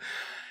 etc.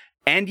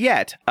 And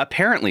yet,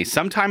 apparently,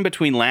 sometime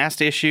between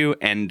last issue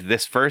and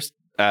this first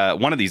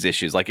one of these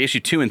issues, like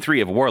issue 2 and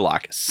 3 of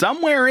Warlock,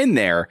 somewhere in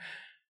there,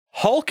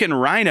 Hulk and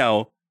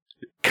Rhino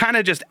kind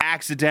of just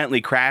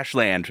accidentally crash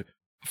land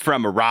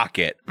from a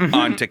rocket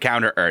onto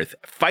Counter Earth,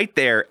 fight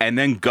there, and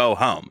then go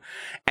home.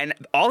 And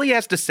all he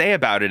has to say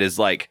about it is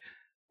like,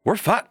 we're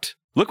fucked.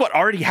 Look what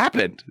already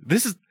happened.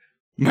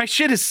 My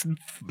shit is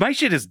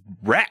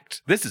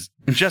wrecked. This is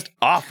just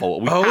awful.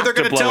 They're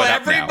going to tell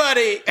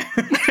everybody.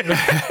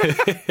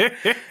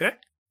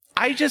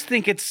 I just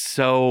think it's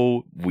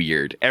so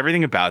weird.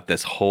 Everything about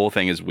this whole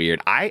thing is weird.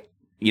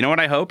 You know what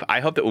I hope? I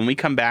hope that when we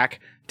come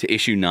back to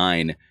issue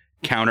 9,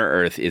 Counter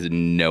Earth is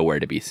nowhere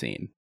to be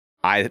seen.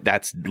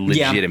 That's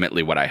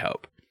legitimately what I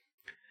hope.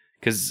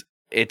 Because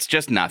it's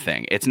just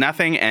nothing. It's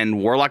nothing, and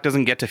Warlock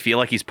doesn't get to feel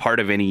like he's part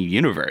of any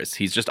universe.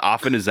 He's just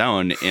off on his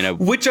own in a...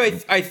 Which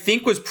I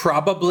think was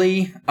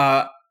probably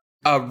a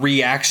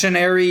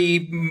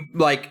reactionary...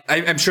 Like,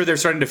 I'm sure they're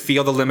starting to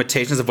feel the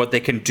limitations of what they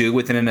can do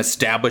within an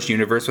established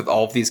universe with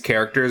all of these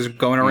characters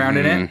going around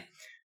in it.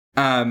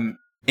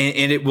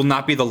 And it will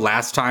not be the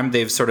last time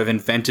they've sort of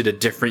invented a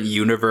different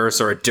universe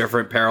or a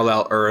different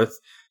parallel Earth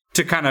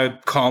to kind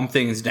of calm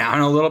things down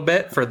a little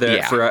bit for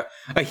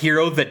a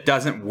hero that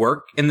doesn't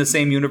work in the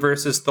same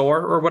universe as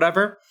Thor or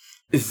whatever.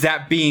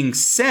 That being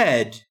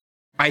said,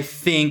 I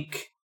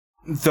think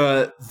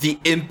the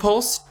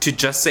impulse to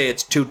just say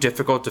it's too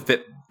difficult to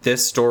fit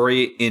this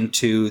story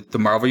into the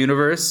Marvel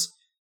universe,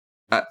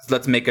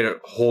 let's make it a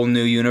whole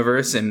new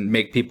universe and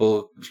make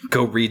people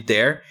go read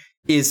there,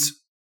 is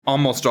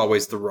almost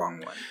always the wrong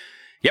one.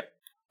 Yep,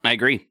 I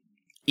agree.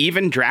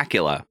 Even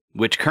Dracula,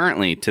 which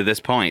currently, to this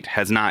point,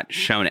 has not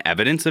shown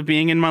evidence of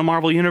being in my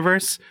Marvel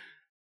universe,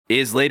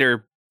 is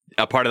later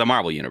a part of the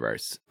Marvel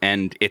universe.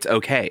 And it's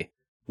okay.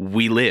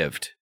 We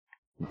lived.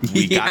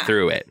 We got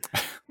through it.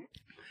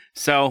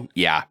 So,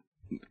 yeah.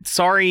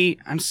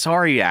 I'm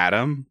sorry,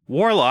 Adam.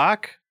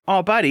 Warlock.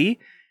 Oh, buddy.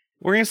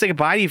 We're going to say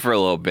goodbye to you for a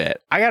little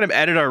bit. I got to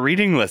edit our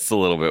reading lists a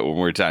little bit when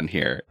we're done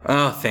here.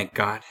 Oh, thank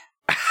God.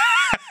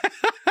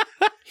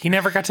 He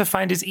never got to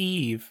find his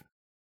Eve.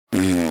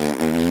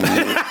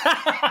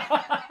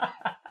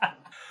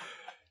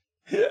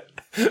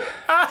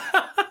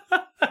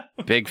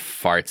 Big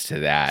farts to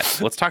that.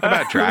 Let's talk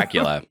about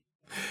Dracula.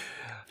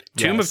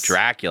 Tomb of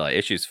Dracula,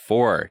 issues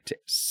 4 to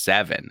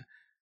 7.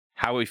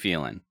 How are we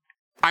feeling?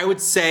 I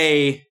would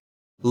say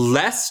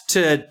less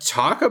to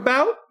talk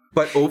about,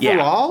 but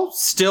overall,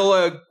 still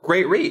a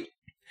great read.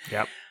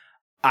 Yep.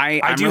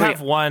 I do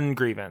have one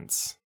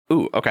grievance.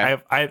 Ooh, okay.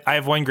 I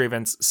have one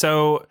grievance.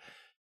 So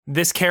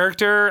this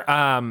character,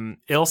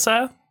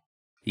 Ilsa.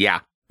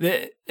 Yeah.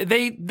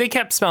 They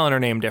kept spelling her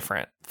name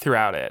different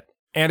throughout it,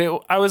 and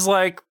I was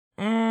like,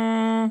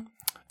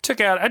 took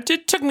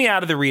me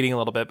out of the reading a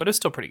little bit, but it's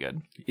still pretty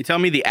good. You tell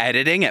me the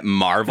editing at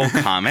Marvel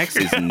Comics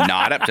is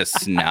not up to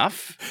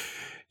snuff?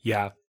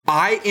 Yeah.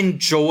 I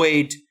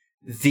enjoyed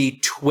the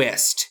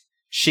twist.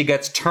 She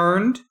gets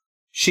turned.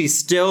 She's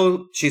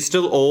still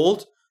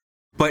old,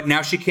 but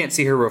now she can't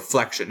see her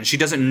reflection, and she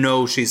doesn't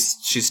know she's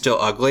still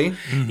ugly.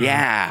 Mm-hmm.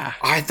 Yeah.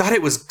 I thought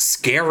it was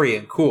scary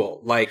and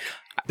cool. Like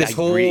this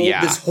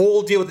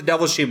whole deal with the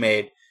devil she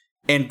made,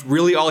 and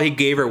really all he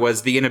gave her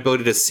was the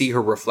inability to see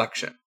her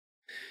reflection.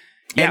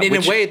 Yeah, and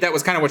in a way, that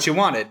was kind of what she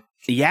wanted.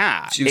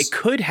 Yeah. It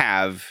could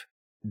have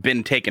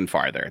been taken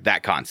farther,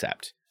 that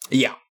concept.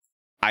 Yeah.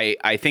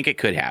 I think it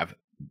could have,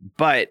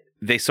 but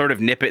they sort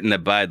of nip it in the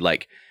bud.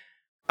 Like,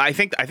 I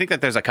think that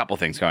there's a couple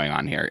things going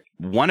on here.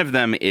 One of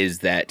them is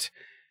that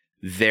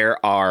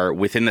there are,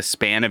 within the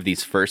span of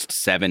these first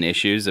 7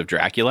 issues of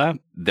Dracula,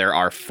 there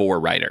are 4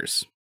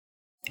 writers.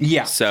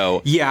 Yeah.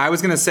 So yeah, I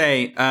was gonna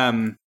say,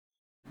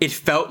 it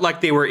felt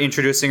like they were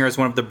introducing her as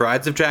one of the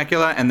brides of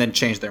Dracula, and then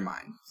changed their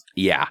mind.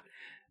 Yeah,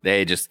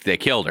 they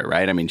killed her,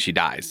 right? I mean, she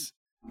dies.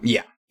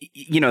 Yeah.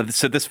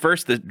 So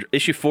the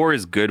issue 4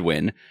 is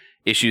Goodwin.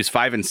 Issues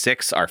 5 and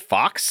 6 are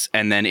Fox,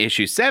 and then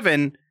issue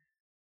 7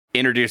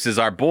 introduces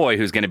our boy,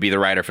 who's going to be the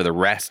writer for the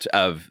rest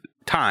of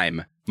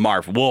time,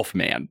 Marv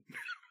Wolfman.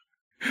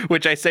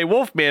 Which I say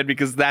Wolfman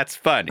because that's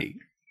funny.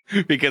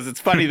 Because it's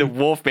funny that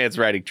Wolfman's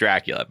writing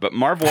Dracula. But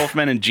Marv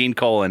Wolfman and Gene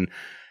Colan,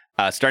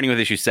 starting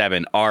with issue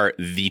 7, are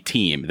the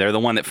team. They're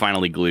the one that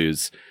finally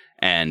glues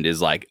and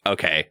is like,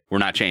 okay, we're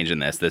not changing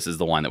this. This is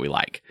the one that we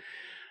like.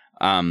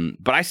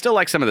 But I still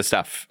like some of the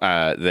stuff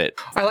that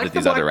I like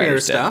these the other Black Mirror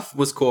writers did. stuff.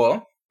 Was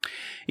cool.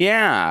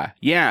 Yeah.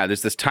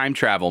 There's this time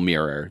travel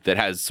mirror that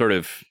has sort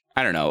of,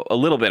 I don't know, a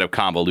little bit of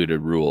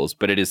convoluted rules,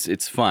 but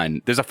it's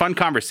fun. There's a fun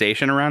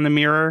conversation around the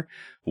mirror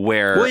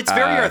where... Well, it's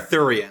very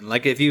Arthurian.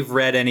 Like, if you've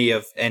read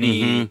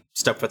any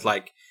stuff with,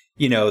 like,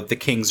 the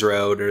King's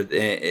Road, or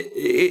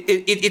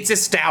it's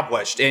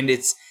established, and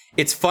it's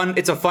fun.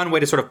 It's a fun way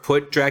to sort of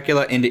put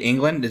Dracula into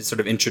England and sort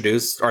of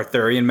introduce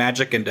Arthurian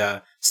magic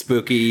into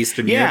spooky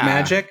Eastern Europe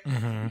magic.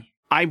 Mm-hmm.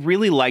 I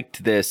really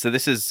liked this. So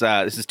this is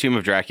Tomb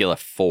of Dracula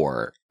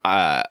 4,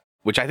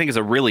 which I think is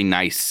a really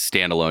nice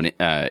standalone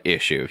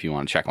issue if you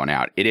want to check one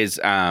out. It is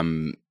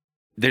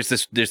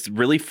there's this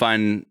really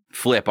fun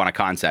flip on a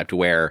concept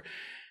where,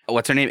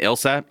 what's her name?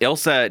 Ilsa?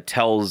 Ilsa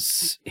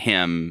tells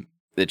him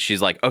that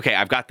she's like, okay,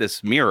 I've got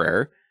this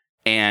mirror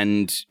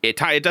and it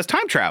does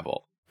time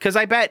travel. Because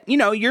I bet,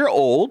 you're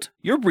old.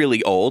 You're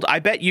really old. I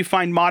bet you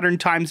find modern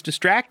times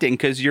distracting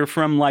because you're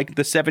from like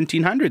the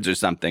 1700s or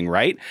something,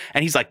 right?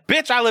 And he's like,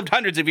 bitch, I lived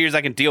hundreds of years.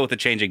 I can deal with the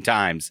changing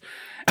times.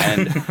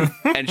 And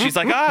and she's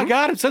like, oh,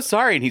 God, I'm so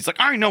sorry. And he's like,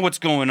 I know what's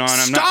going on.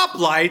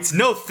 Stoplights?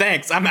 No,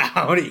 thanks. I'm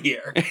out of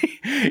here.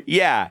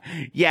 Yeah.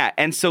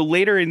 And so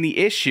later in the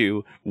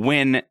issue,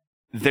 when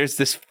there's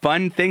this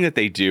fun thing that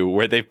they do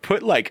where they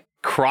put like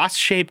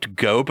cross-shaped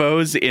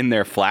gobos in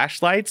their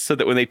flashlights so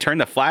that when they turn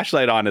the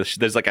flashlight on,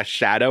 there's like a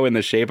shadow in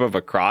the shape of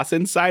a cross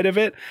inside of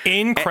it.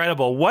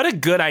 Incredible. What a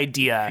good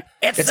idea.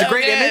 It's so a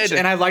great image,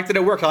 and I liked that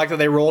it worked. I liked that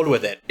they rolled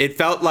with it. It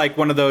felt like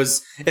one of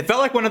those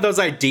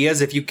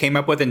ideas if you came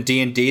up with in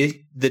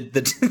D&D, the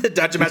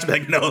dungeon master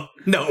would be like,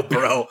 no,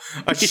 bro.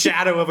 A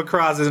shadow of a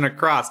cross isn't a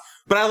cross.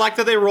 But I liked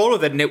that they rolled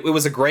with it, and it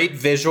was a great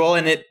visual,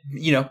 and it,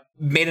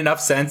 made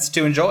enough sense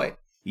to enjoy.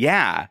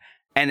 Yeah.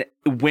 And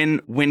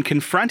when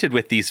confronted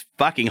with these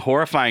fucking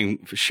horrifying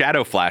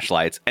shadow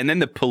flashlights, and then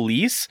the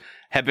police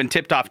have been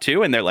tipped off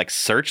too, and they're like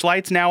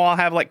searchlights now all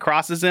have like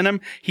crosses in them.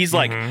 He's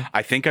like,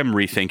 I think I'm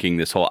rethinking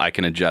this whole I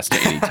can adjust to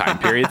any time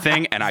period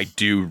thing, and I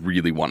do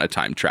really want to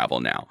time travel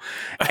now.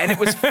 And it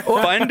was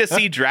fun to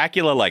see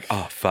Dracula like,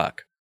 oh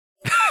fuck.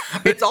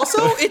 It's also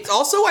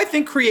I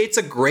think creates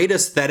a great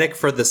aesthetic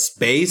for the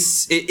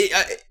space.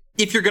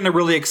 If you're going to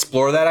really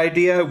explore that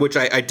idea, which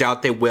I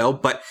doubt they will,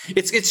 but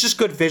it's just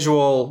good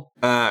visual,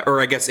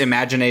 or I guess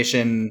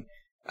imagination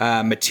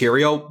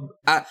material.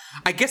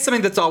 I guess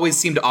something that's always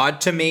seemed odd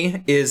to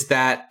me is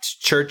that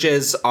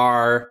churches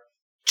are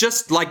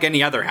just like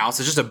any other house.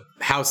 It's just a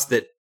house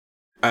that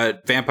a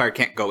vampire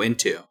can't go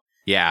into.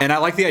 Yeah. And I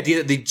like the idea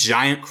that the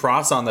giant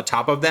cross on the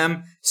top of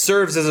them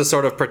serves as a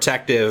sort of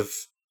protective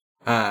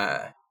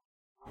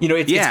You know,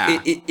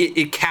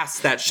 it casts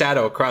that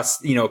shadow across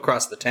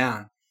the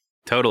town.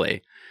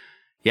 Totally.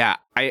 Yeah,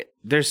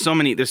 there's so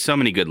many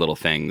good little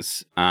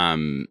things.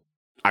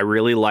 I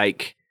really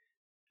like.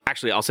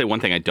 Actually, I'll say one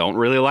thing I don't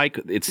really like.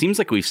 It seems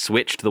like we've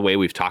switched the way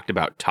we've talked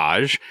about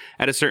Taj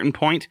at a certain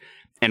point,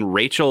 and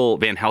Rachel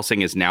Van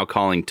Helsing is now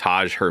calling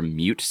Taj her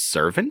mute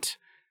servant,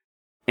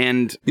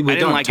 and I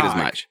didn't like it as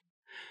much.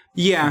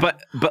 Yeah,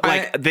 but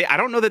like I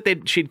don't know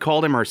that she'd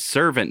called him her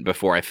servant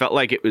before. I felt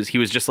like he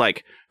was just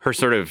like her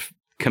sort of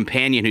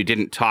companion who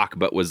didn't talk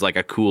but was like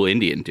a cool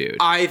Indian dude.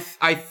 I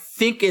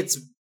think it's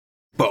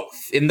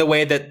both in the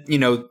way that, you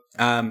know,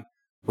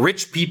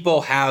 rich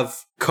people have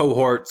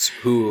cohorts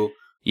who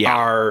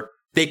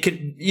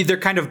they're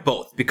kind of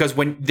both, because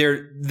when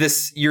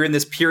you're in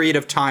this period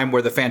of time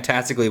where the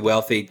fantastically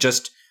wealthy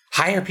just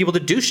hire people to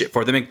do shit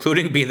for them,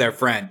 including be their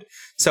friend.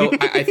 So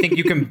I think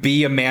you can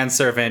be a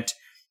manservant.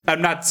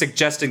 I'm not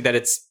suggesting that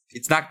it's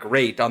not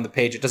great on the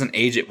page. It doesn't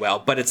age it well,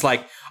 but it's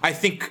like, I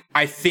think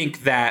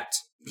that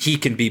he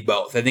can be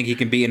both. I think he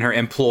can be in her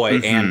employ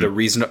and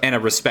a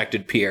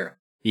respected peer.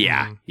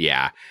 Yeah,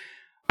 yeah.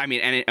 I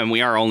mean, and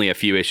we are only a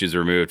few issues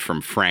removed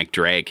from Frank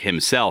Drake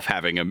himself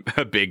having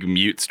a big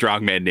mute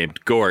strongman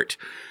named Gort.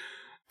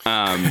 So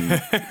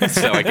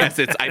I guess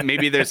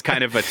maybe there's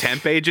kind of a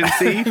temp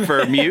agency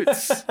for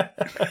mutes.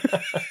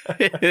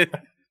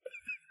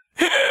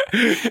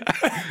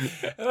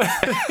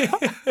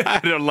 I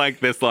don't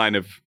like this line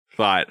of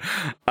thought.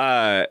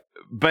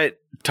 But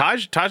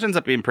Taj ends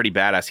up being pretty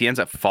badass. He ends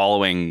up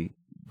following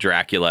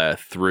Dracula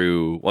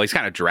through. Well, he's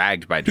kind of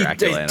dragged by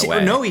Dracula in a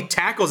way. No, he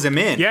tackles him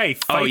in. Yeah, he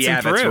fights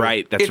him through. That's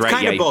right. It's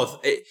kind of both.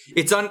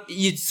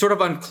 It's sort of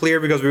unclear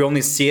because we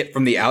only see it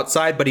from the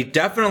outside, but he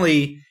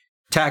definitely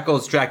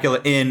tackles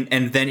Dracula in,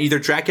 and then either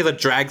Dracula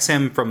drags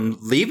him from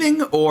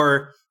leaving,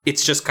 or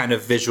it's just kind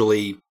of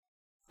visually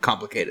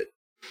complicated.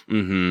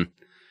 Mm-hmm.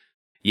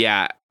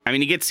 Yeah. I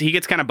mean, he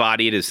gets kind of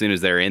bodied as soon as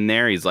they're in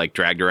there. He's like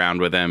dragged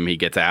around with him. He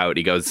gets out.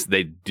 He goes.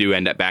 They do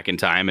end up back in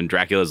time, and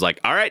Dracula's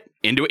like, "All right,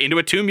 into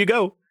a tomb you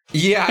go."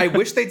 Yeah, I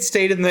wish they'd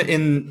stayed in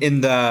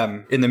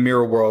the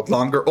mirror world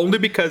longer, only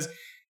because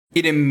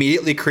it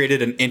immediately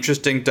created an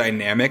interesting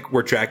dynamic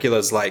where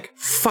Dracula's like,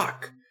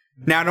 "Fuck!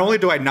 Not only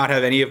do I not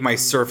have any of my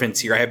servants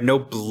here, I have no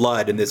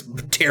blood in this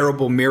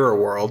terrible mirror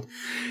world,"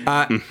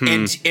 and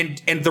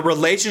the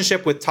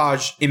relationship with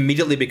Taj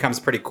immediately becomes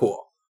pretty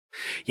cool.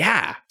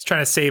 Yeah. He's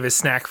trying to save his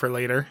snack for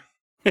later.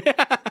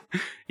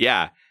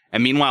 Yeah.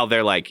 And meanwhile,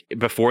 they're like,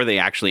 before they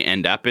actually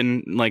end up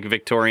in like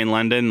Victorian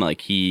London,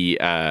 like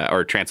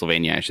or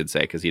Transylvania, I should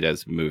say, because he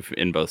does move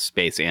in both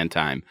space and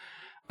time.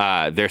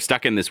 They're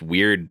stuck in this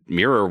weird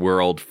mirror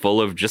world full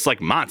of just like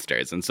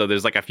monsters. And so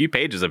there's like a few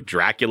pages of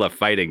Dracula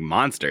fighting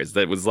monsters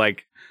that was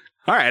like,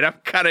 all right, I'm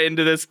kind of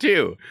into this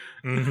too.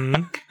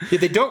 Mm-hmm. Yeah,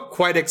 they don't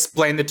quite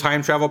explain the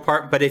time travel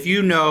part, but if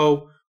you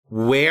know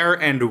where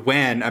and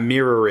when a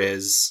mirror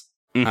is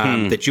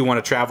that you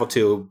want to travel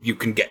to, you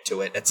can get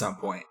to it at some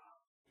point.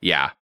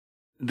 Yeah.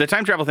 The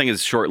time travel thing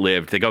is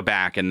short-lived. They go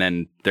back and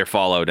then they're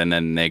followed and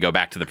then they go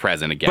back to the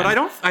present again. But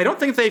I don't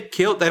think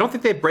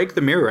they break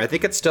the mirror. I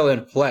think it's still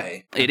in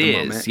play. It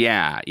is. Moment.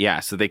 Yeah.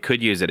 So they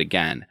could use it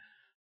again.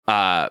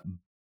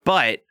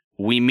 But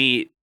we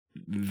meet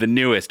the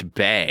newest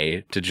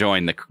Bay to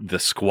join the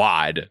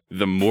squad,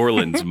 the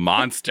Moorlands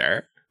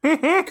Monster.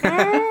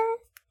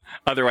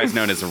 Otherwise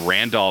known as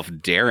Randolph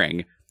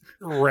Daring.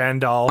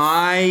 Randolph.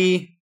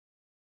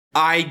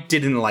 I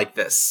didn't like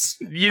this.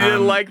 You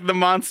didn't like the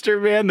monster,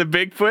 man? The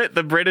Bigfoot?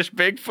 The British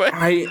Bigfoot?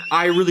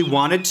 I really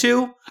wanted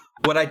to.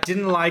 What I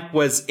didn't like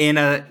was in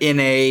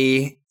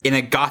a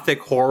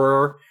gothic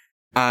horror,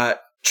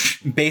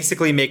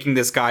 basically making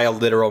this guy a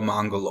literal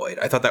mongoloid.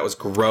 I thought that was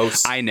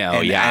gross. I know,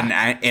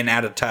 and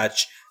out of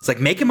touch. It's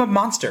like, make him a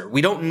monster.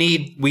 We don't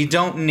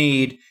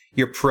need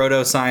your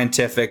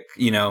proto-scientific,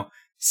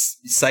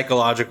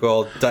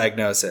 psychological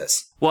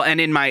diagnosis. Well,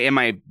 and in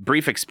my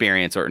brief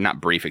experience, or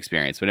not brief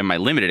experience, but in my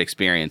limited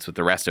experience with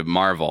the rest of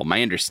Marvel,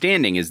 my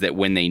understanding is that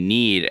when they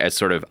need a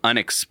sort of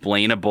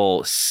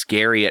unexplainable,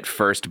 scary at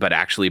first, but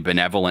actually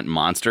benevolent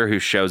monster who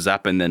shows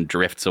up and then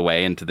drifts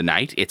away into the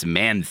night, it's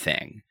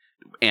Man-Thing.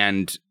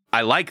 And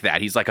I like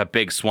that. He's like a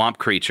big swamp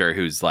creature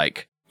who's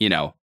like,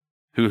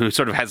 who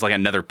sort of has like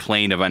another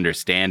plane of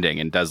understanding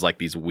and does like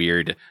these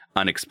weird,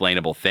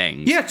 unexplainable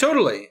things. Yeah,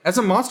 totally. As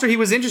a monster, he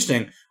was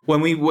interesting.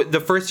 When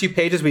the first few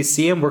pages we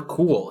see him, we're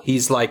cool.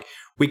 He's like,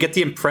 we get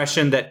the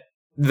impression that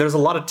there's a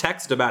lot of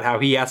text about how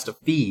he has to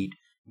feed,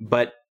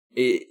 but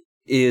it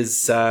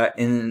is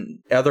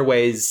in other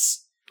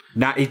ways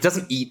not. He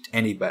doesn't eat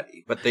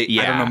anybody. But I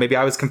don't know. Maybe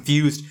I was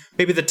confused.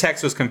 Maybe the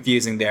text was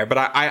confusing there. But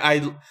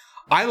I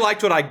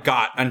liked what I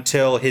got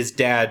until his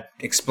dad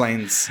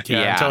explains.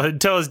 Yeah.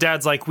 Until his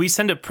dad's like, we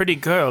send a pretty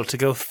girl to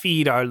go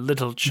feed our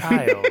little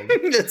child.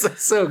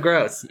 It's so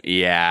gross.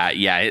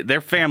 Yeah.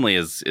 Their family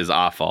is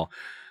awful.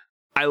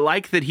 I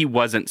like that he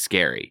wasn't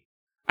scary.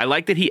 I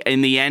like that he,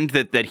 in the end,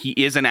 that he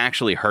isn't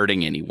actually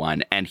hurting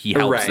anyone and he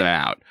helps them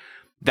out.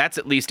 That's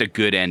at least a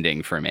good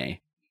ending for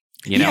me.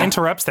 He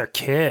interrupts their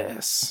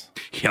kiss.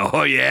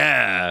 Oh,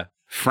 yeah.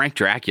 Frank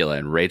Dracula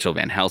and Rachel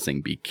Van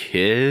Helsing be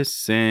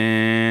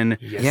kissing.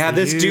 Yes,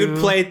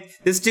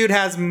 this dude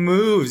has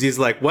moves. He's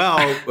like,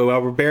 well,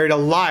 we're buried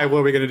alive. What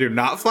are we going to do?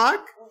 Not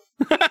fuck?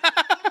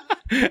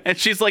 And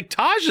she's like,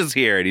 Taj is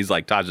here. And he's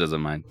like, Taj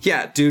doesn't mind.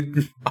 Yeah,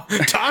 dude.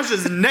 Taj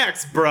is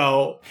next,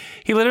 bro.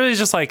 He literally is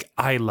just like,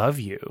 I love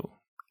you.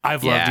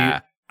 I've loved you.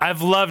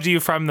 I've loved you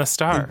from the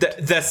start.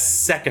 The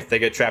second they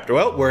get trapped,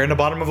 well, we're in the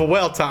bottom of a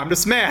well. Time to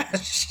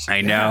smash.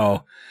 I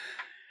know.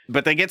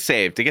 But they get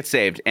saved.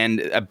 And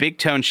a big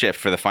tone shift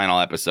for the final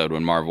episode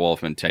when Marv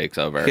Wolfman takes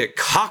over. Get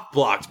cock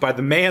blocked by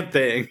the man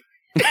thing.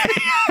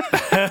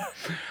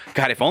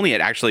 God, if only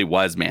it actually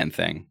was Man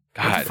Thing.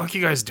 God. What the fuck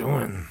you guys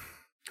doing?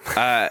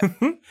 Oi,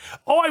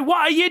 what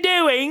are you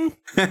doing?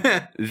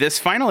 This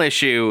final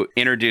issue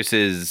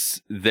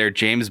introduces their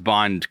James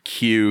Bond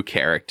Q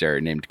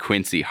character named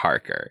Quincy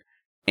Harker.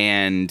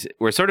 And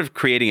we're sort of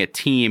creating a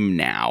team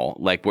now.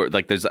 Like we're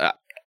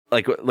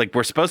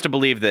supposed to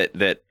believe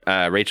that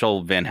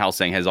Rachel Van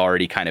Helsing has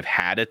already kind of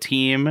had a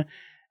team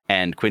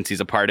and Quincy's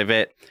a part of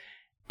it.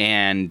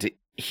 And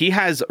he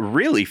has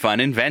really fun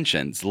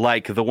inventions,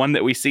 like the one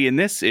that we see in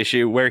this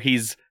issue where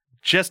he's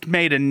just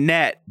made a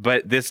net,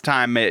 but this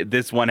time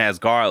this one has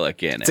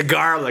garlic in it. It's a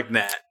garlic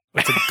net.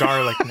 It's a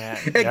garlic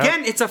net.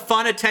 Again, it's a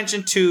fun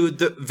attention to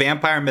the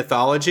vampire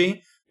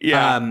mythology.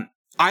 Yeah.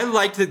 I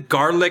like that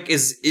garlic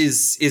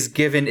is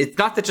given. It's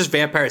not that just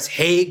vampires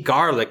hate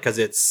garlic because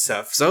it's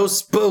so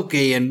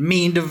spooky and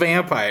mean to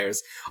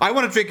vampires. I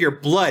want to drink your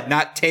blood,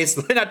 not taste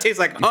like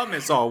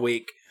hummus all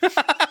week.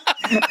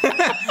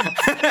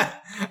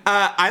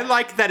 I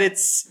like that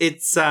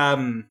it's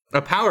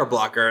a power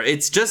blocker.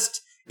 It's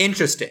just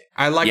interesting.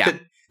 I like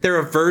that their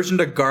aversion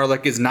to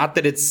garlic is not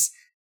that it's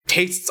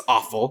tastes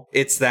awful.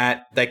 It's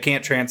that they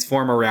can't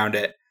transform around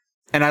it.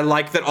 And I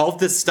like that all of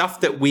this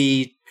stuff that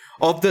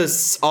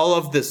all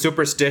of the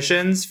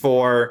superstitions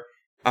for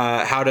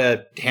how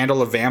to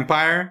handle a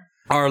vampire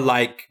are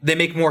like, they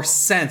make more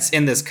sense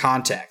in this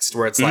context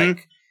where it's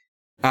like,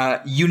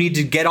 you need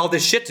to get all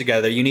this shit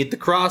together. You need the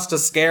cross to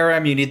scare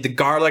him. You need the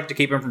garlic to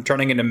keep him from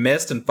turning into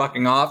mist and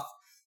fucking off.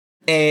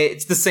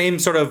 It's the same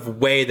sort of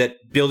way that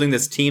building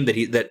this team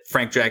that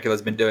Frank Dracula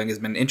has been doing has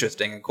been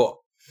interesting and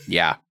cool.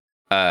 Yeah.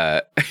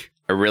 I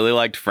really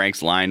liked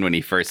Frank's line when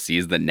he first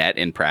sees the net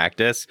in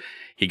practice.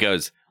 He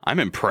goes, I'm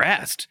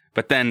impressed,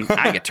 but then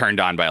I get turned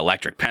on by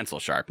electric pencil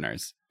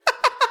sharpeners.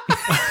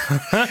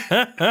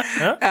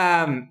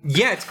 Yeah,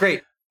 it's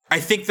great. I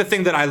think the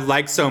thing that I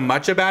like so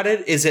much about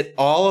it is that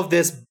all of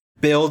this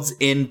builds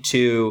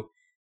into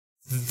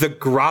the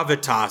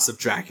gravitas of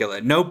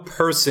Dracula. No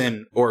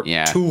person or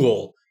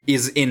tool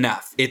is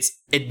enough.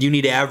 You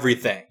need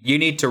everything. You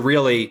need to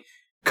really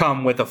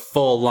come with a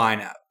full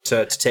lineup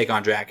to take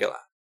on Dracula.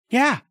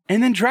 Yeah,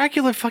 and then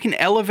Dracula fucking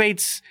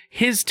elevates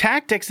his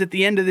tactics at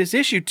the end of this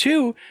issue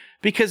too,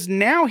 because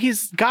now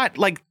he's got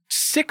like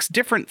 6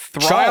 different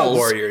thralls. Child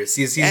warriors.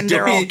 And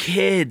they're all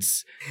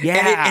kids.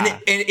 Yeah.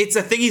 And it's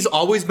a thing he's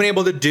always been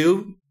able to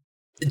do.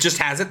 It just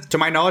hasn't, to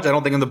my knowledge. I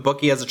don't think in the book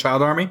he has a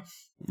child army.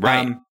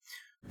 Right.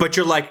 But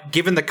you're like,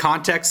 given the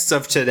contexts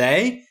of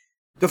today,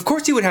 of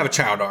course he would have a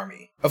child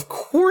army. Of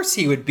course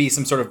he would be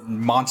some sort of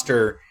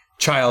monster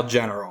child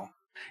general.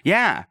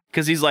 Yeah,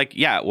 because he's like,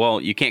 yeah, well,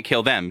 you can't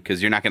kill them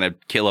because you're not going to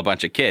kill a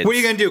bunch of kids. What are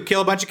you going to do?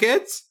 Kill a bunch of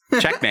kids?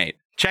 Checkmate.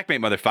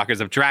 Checkmate,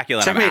 motherfuckers of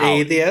Dracula. Checkmate,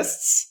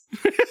 atheists.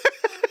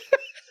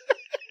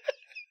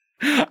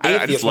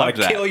 Atheists want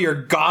to kill your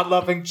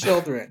God-loving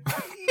children.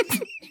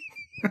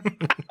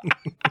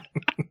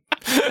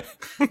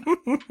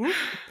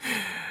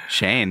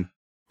 Shane.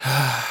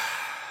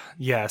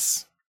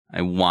 Yes.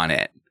 I want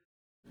it.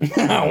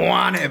 I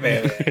want it,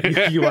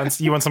 baby. You want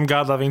some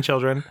God-loving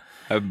children?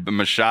 A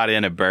machete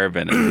and a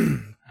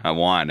bourbon. I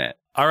want it.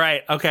 All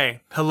right.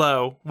 Okay.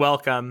 Hello.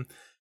 Welcome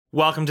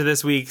to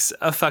this week's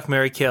Fuck,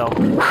 Marry, Kill,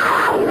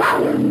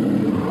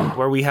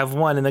 where we have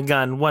one in the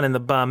gun, one in the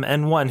bum,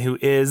 and one who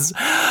is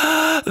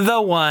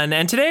the one.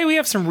 And today we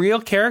have some real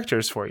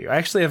characters for you.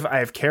 Actually, I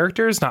have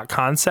characters, not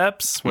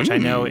concepts, which I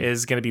know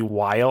is going to be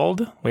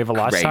wild. We have a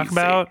lot to talk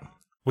about.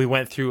 We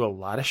went through a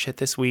lot of shit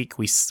this week.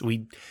 We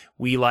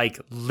like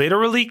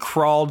literally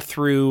crawled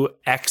through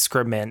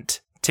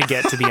excrement to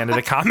get to the end of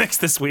the comics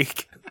this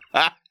week.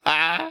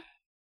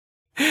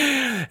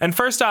 And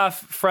first off,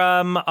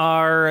 from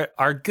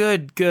our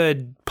good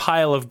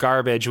pile of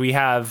garbage, we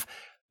have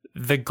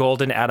the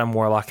golden Adam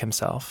Warlock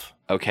himself.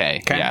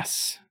 Okay.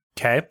 Yes.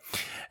 Okay.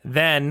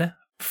 Then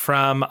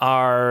from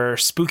our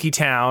spooky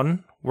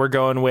town, we're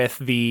going with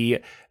the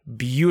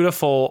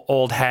beautiful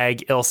old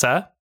hag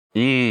Ilsa.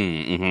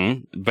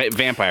 But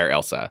Vampire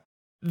Elsa.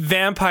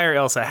 Vampire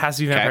Elsa. Has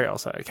to be Vampire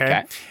Elsa.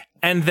 Okay.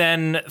 And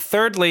then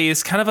thirdly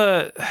is kind of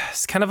a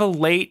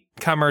late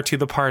comer to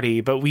the party,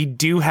 but we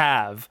do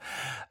have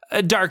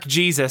a Dark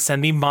Jesus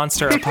and the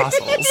Monster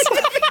Apostles.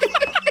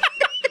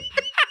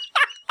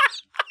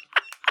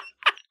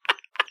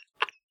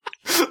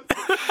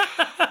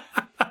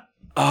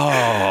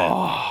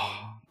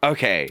 Oh,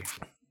 okay.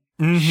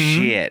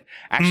 Shit.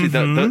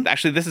 Actually,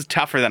 actually, this is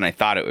tougher than I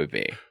thought it would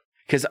be.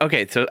 Because,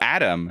 okay, so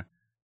Adam,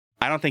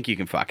 I don't think you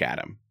can fuck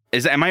Adam.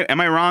 Am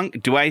I wrong?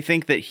 Do I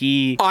think that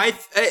he?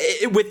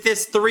 With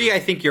this 3, I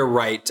think you're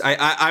right.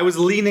 I was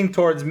leaning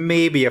towards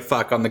maybe a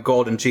fuck on the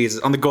golden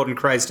Jesus, on the golden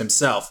Christ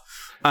himself.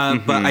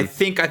 But I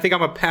think I'm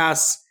gonna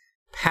pass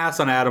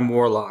on Adam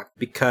Warlock,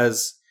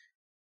 because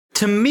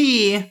to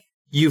me,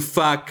 you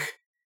fuck.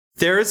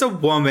 There is a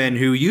woman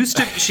who used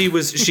to. She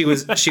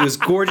was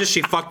gorgeous.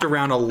 She fucked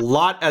around a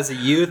lot as a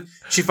youth.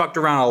 She fucked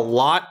around a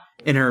lot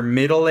in her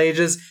middle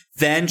ages.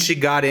 Then she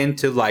got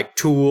into like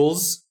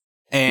tools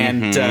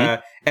and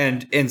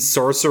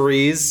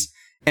sorceries,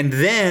 and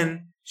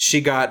then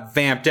she got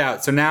vamped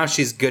out. So now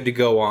she's good to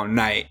go all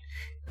night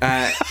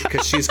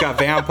because she's got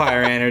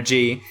vampire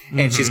energy,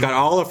 and she's got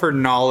all of her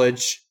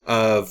knowledge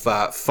of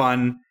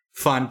fun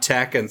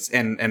tech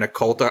and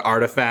occult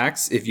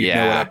artifacts. If you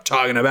know what I'm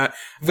talking about,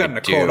 I've got an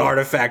occult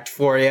artifact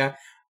for you.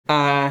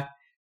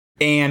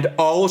 And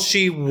all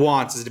she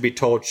wants is to be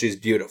told she's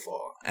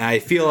beautiful. And I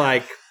feel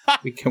like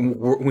we can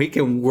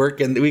work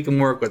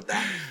with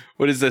that.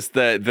 What is this?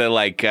 The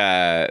like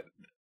that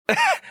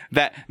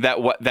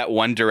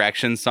One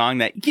Direction song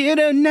that you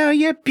don't know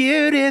you're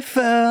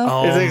beautiful.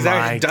 Oh,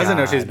 exactly. She doesn't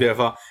know she's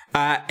beautiful.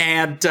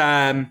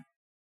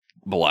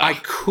 Blah. I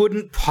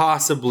couldn't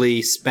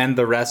possibly spend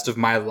the rest of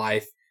my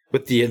life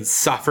with the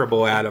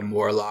insufferable Adam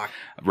Warlock.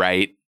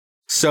 Right.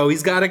 So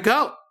he's got to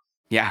go.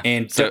 Yeah.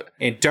 And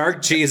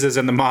Dark Jesus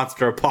and the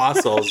Monster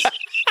Apostles,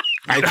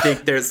 I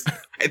think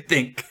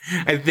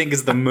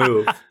is the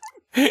move.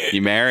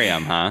 You marry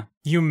him, huh?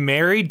 You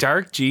marry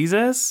Dark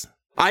Jesus?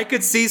 I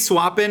could see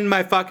swapping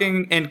my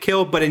fucking and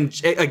kill, but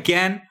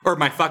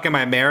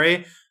my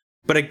marry.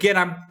 But again,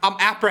 I'm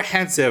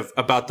apprehensive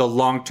about the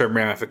long-term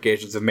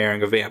ramifications of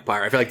marrying a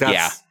vampire. I feel like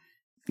that's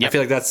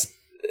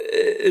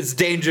it's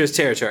dangerous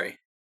territory.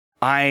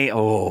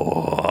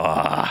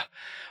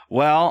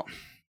 Well,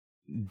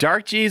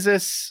 Dark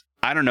Jesus,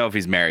 I don't know if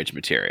he's marriage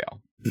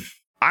material.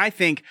 I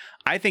think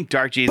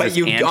Dark Jesus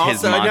his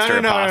monster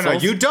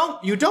apostles.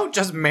 No. You don't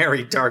just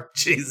marry Dark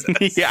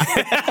Jesus. Yeah.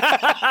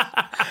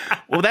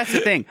 Well, that's the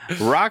thing.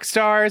 Rock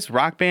stars,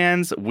 rock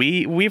bands,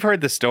 we've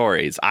heard the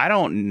stories. I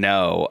don't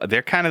know.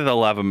 They're kind of the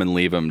love them and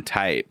leave them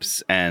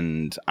types,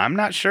 and I'm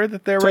not sure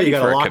that they're ready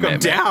for a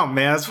commitment. You gotta lock them down,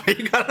 man. That's why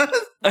you gotta.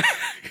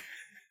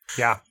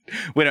 Yeah.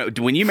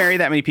 When you marry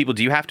that many people,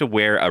 do you have to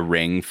wear a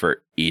ring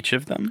for each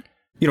of them?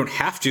 You don't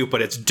have to,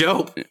 but it's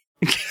dope.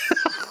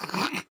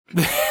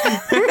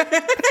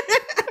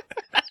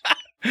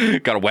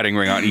 Got a wedding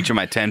ring on each of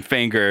my 10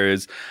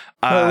 fingers.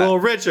 Little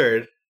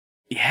Richard.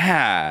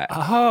 Yeah.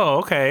 Oh,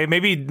 okay.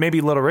 Maybe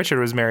Little Richard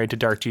was married to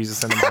Dark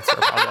Jesus and the Monster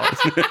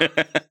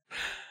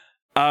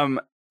Apostles.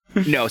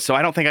 No, so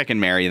I don't think I can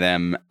marry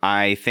them.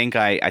 I think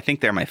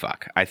they're my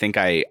fuck. I think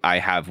I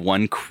have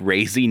one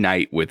crazy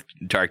night with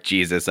Dark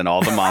Jesus and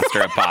all the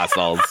Monster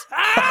Apostles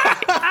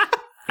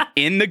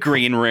in the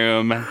green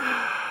room.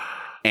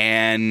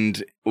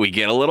 And we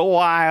get a little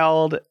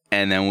wild,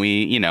 and then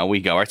we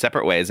go our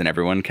separate ways, and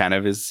everyone kind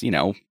of is,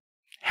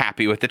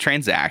 happy with the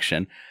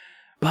transaction.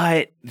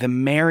 But the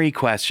marry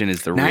question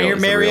is the real one. Now you're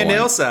marrying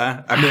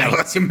Ilsa. I mean,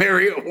 unless you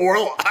marry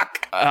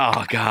Warlock.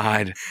 Oh,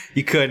 God.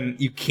 You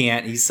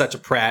can't. He's such a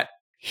prat.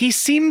 He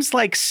seems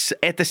like,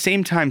 at the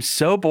same time,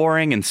 so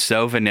boring and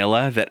so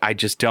vanilla that I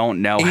just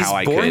don't know how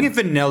I could. He's boring and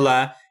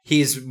vanilla.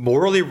 He's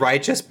morally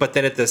righteous, but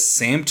then at the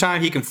same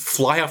time, he can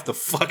fly off the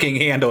fucking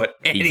handle at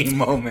any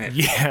moment.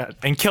 Yeah,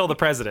 and kill the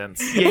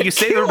presidents. Yeah, you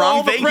say the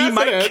wrong thing, he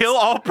might kill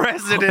all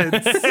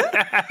presidents.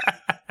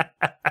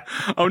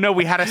 Oh no,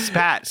 we had a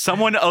spat.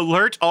 Someone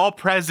alert all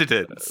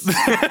presidents.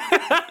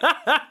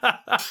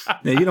 Yeah,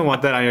 you don't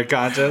want that on your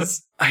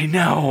conscience. I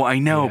know,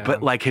 yeah.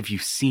 But like, have you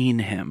seen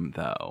him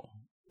though?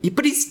 Yeah,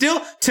 but he's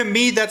still, to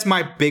me, that's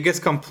my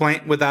biggest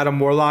complaint with Adam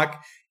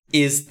Warlock,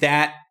 is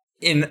that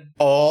in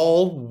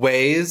all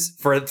ways,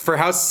 for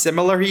how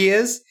similar he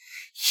is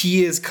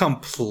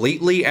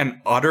completely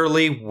and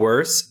utterly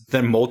worse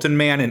than Molten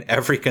Man in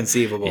every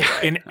conceivable way.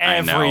 In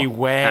every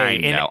way.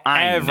 In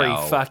every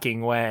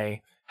fucking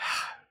way.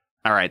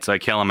 All right, so I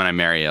kill him and I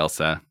marry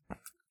Ilsa.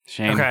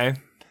 Shame. Okay.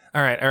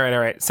 All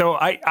right. So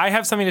I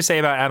have something to say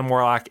about Adam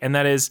Warlock, and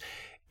that is,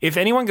 if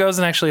anyone goes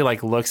and actually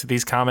like looks at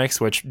these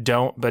comics, which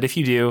don't, but if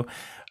you do,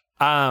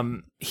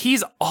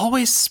 he's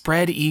always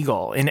spread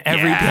eagle in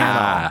every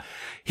panel.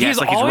 He's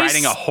like he's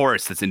riding a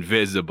horse that's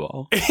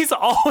invisible. He's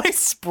always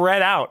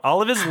spread out.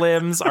 All of his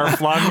limbs are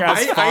flung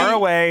as far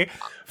away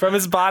from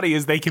his body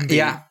as they can be.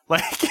 Yeah,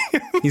 like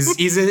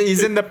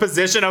he's in the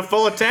position of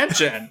full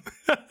attention.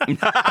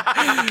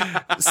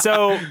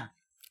 So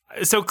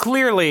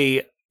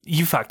clearly,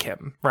 you fuck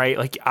him, right?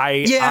 Like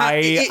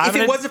if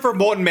it wasn't for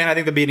Molten Man, I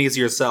think that'd be an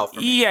easier sell for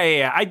me.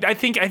 Yeah. I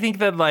think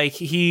that like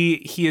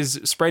he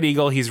is spread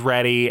eagle, he's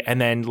ready, and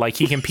then like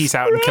he can peace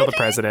out and kill the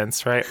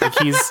presidents, right? Like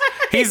he's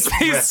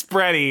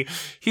spready.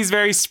 He's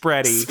very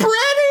spready.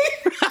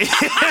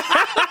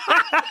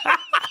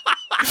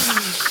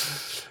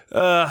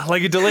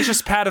 Like a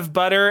delicious pat of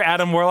butter,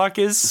 Adam Warlock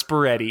is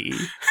spready.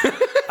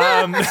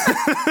 But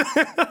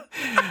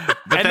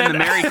then the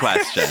marry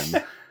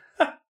question.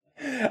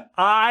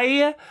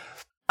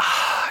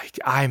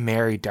 I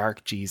marry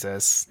Dark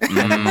Jesus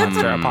and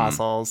Monster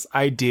Apostles.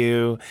 I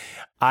do.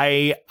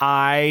 I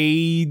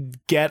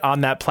get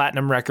on that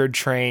platinum record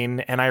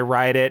train and I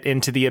ride it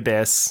into the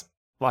abyss.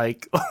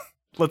 Like,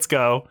 let's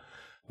go.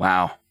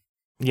 Wow.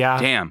 Yeah.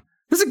 Damn.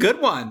 That's a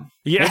good one.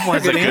 Yeah. That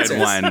was a good answers.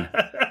 one.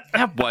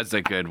 That was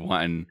a good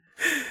one.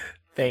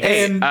 Thanks.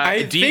 And Hey,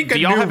 I do think a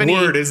y'all new have any-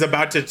 word is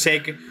about to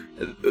take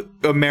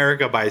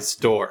America by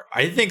storm.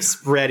 I think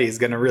Spready's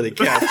going to really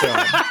catch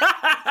on.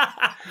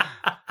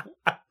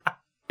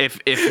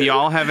 If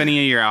y'all have any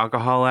of your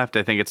alcohol left,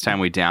 I think it's time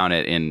we down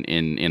it in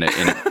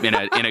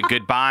a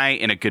goodbye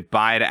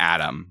to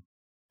Adam.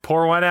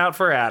 Pour one out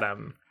for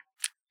Adam.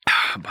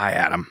 Bye,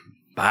 Adam.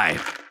 Bye.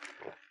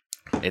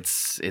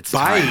 It's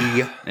Bye.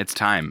 time. It's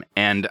time.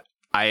 And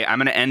I'm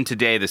going to end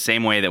today the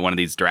same way that one of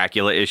these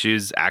Dracula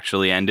issues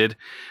actually ended,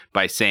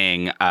 by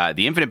saying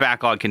the Infinite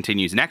Backlog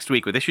continues next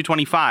week with issue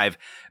 25.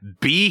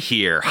 Be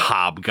here,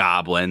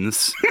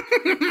 hobgoblins.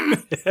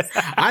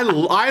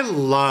 I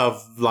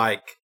love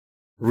like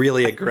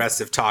really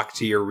aggressive talk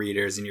to your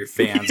readers and your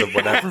fans of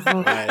whatever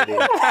variety.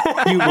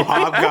 You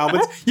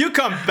hobgoblins, you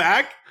come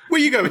back.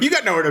 Where you go? You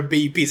got nowhere to be,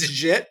 you piece of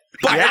shit.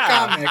 Buy a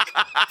comic.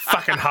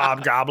 Fucking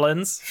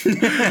hobgoblins.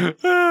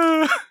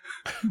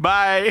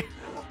 Bye.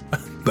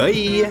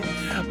 Bye.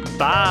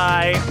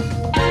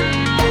 Bye.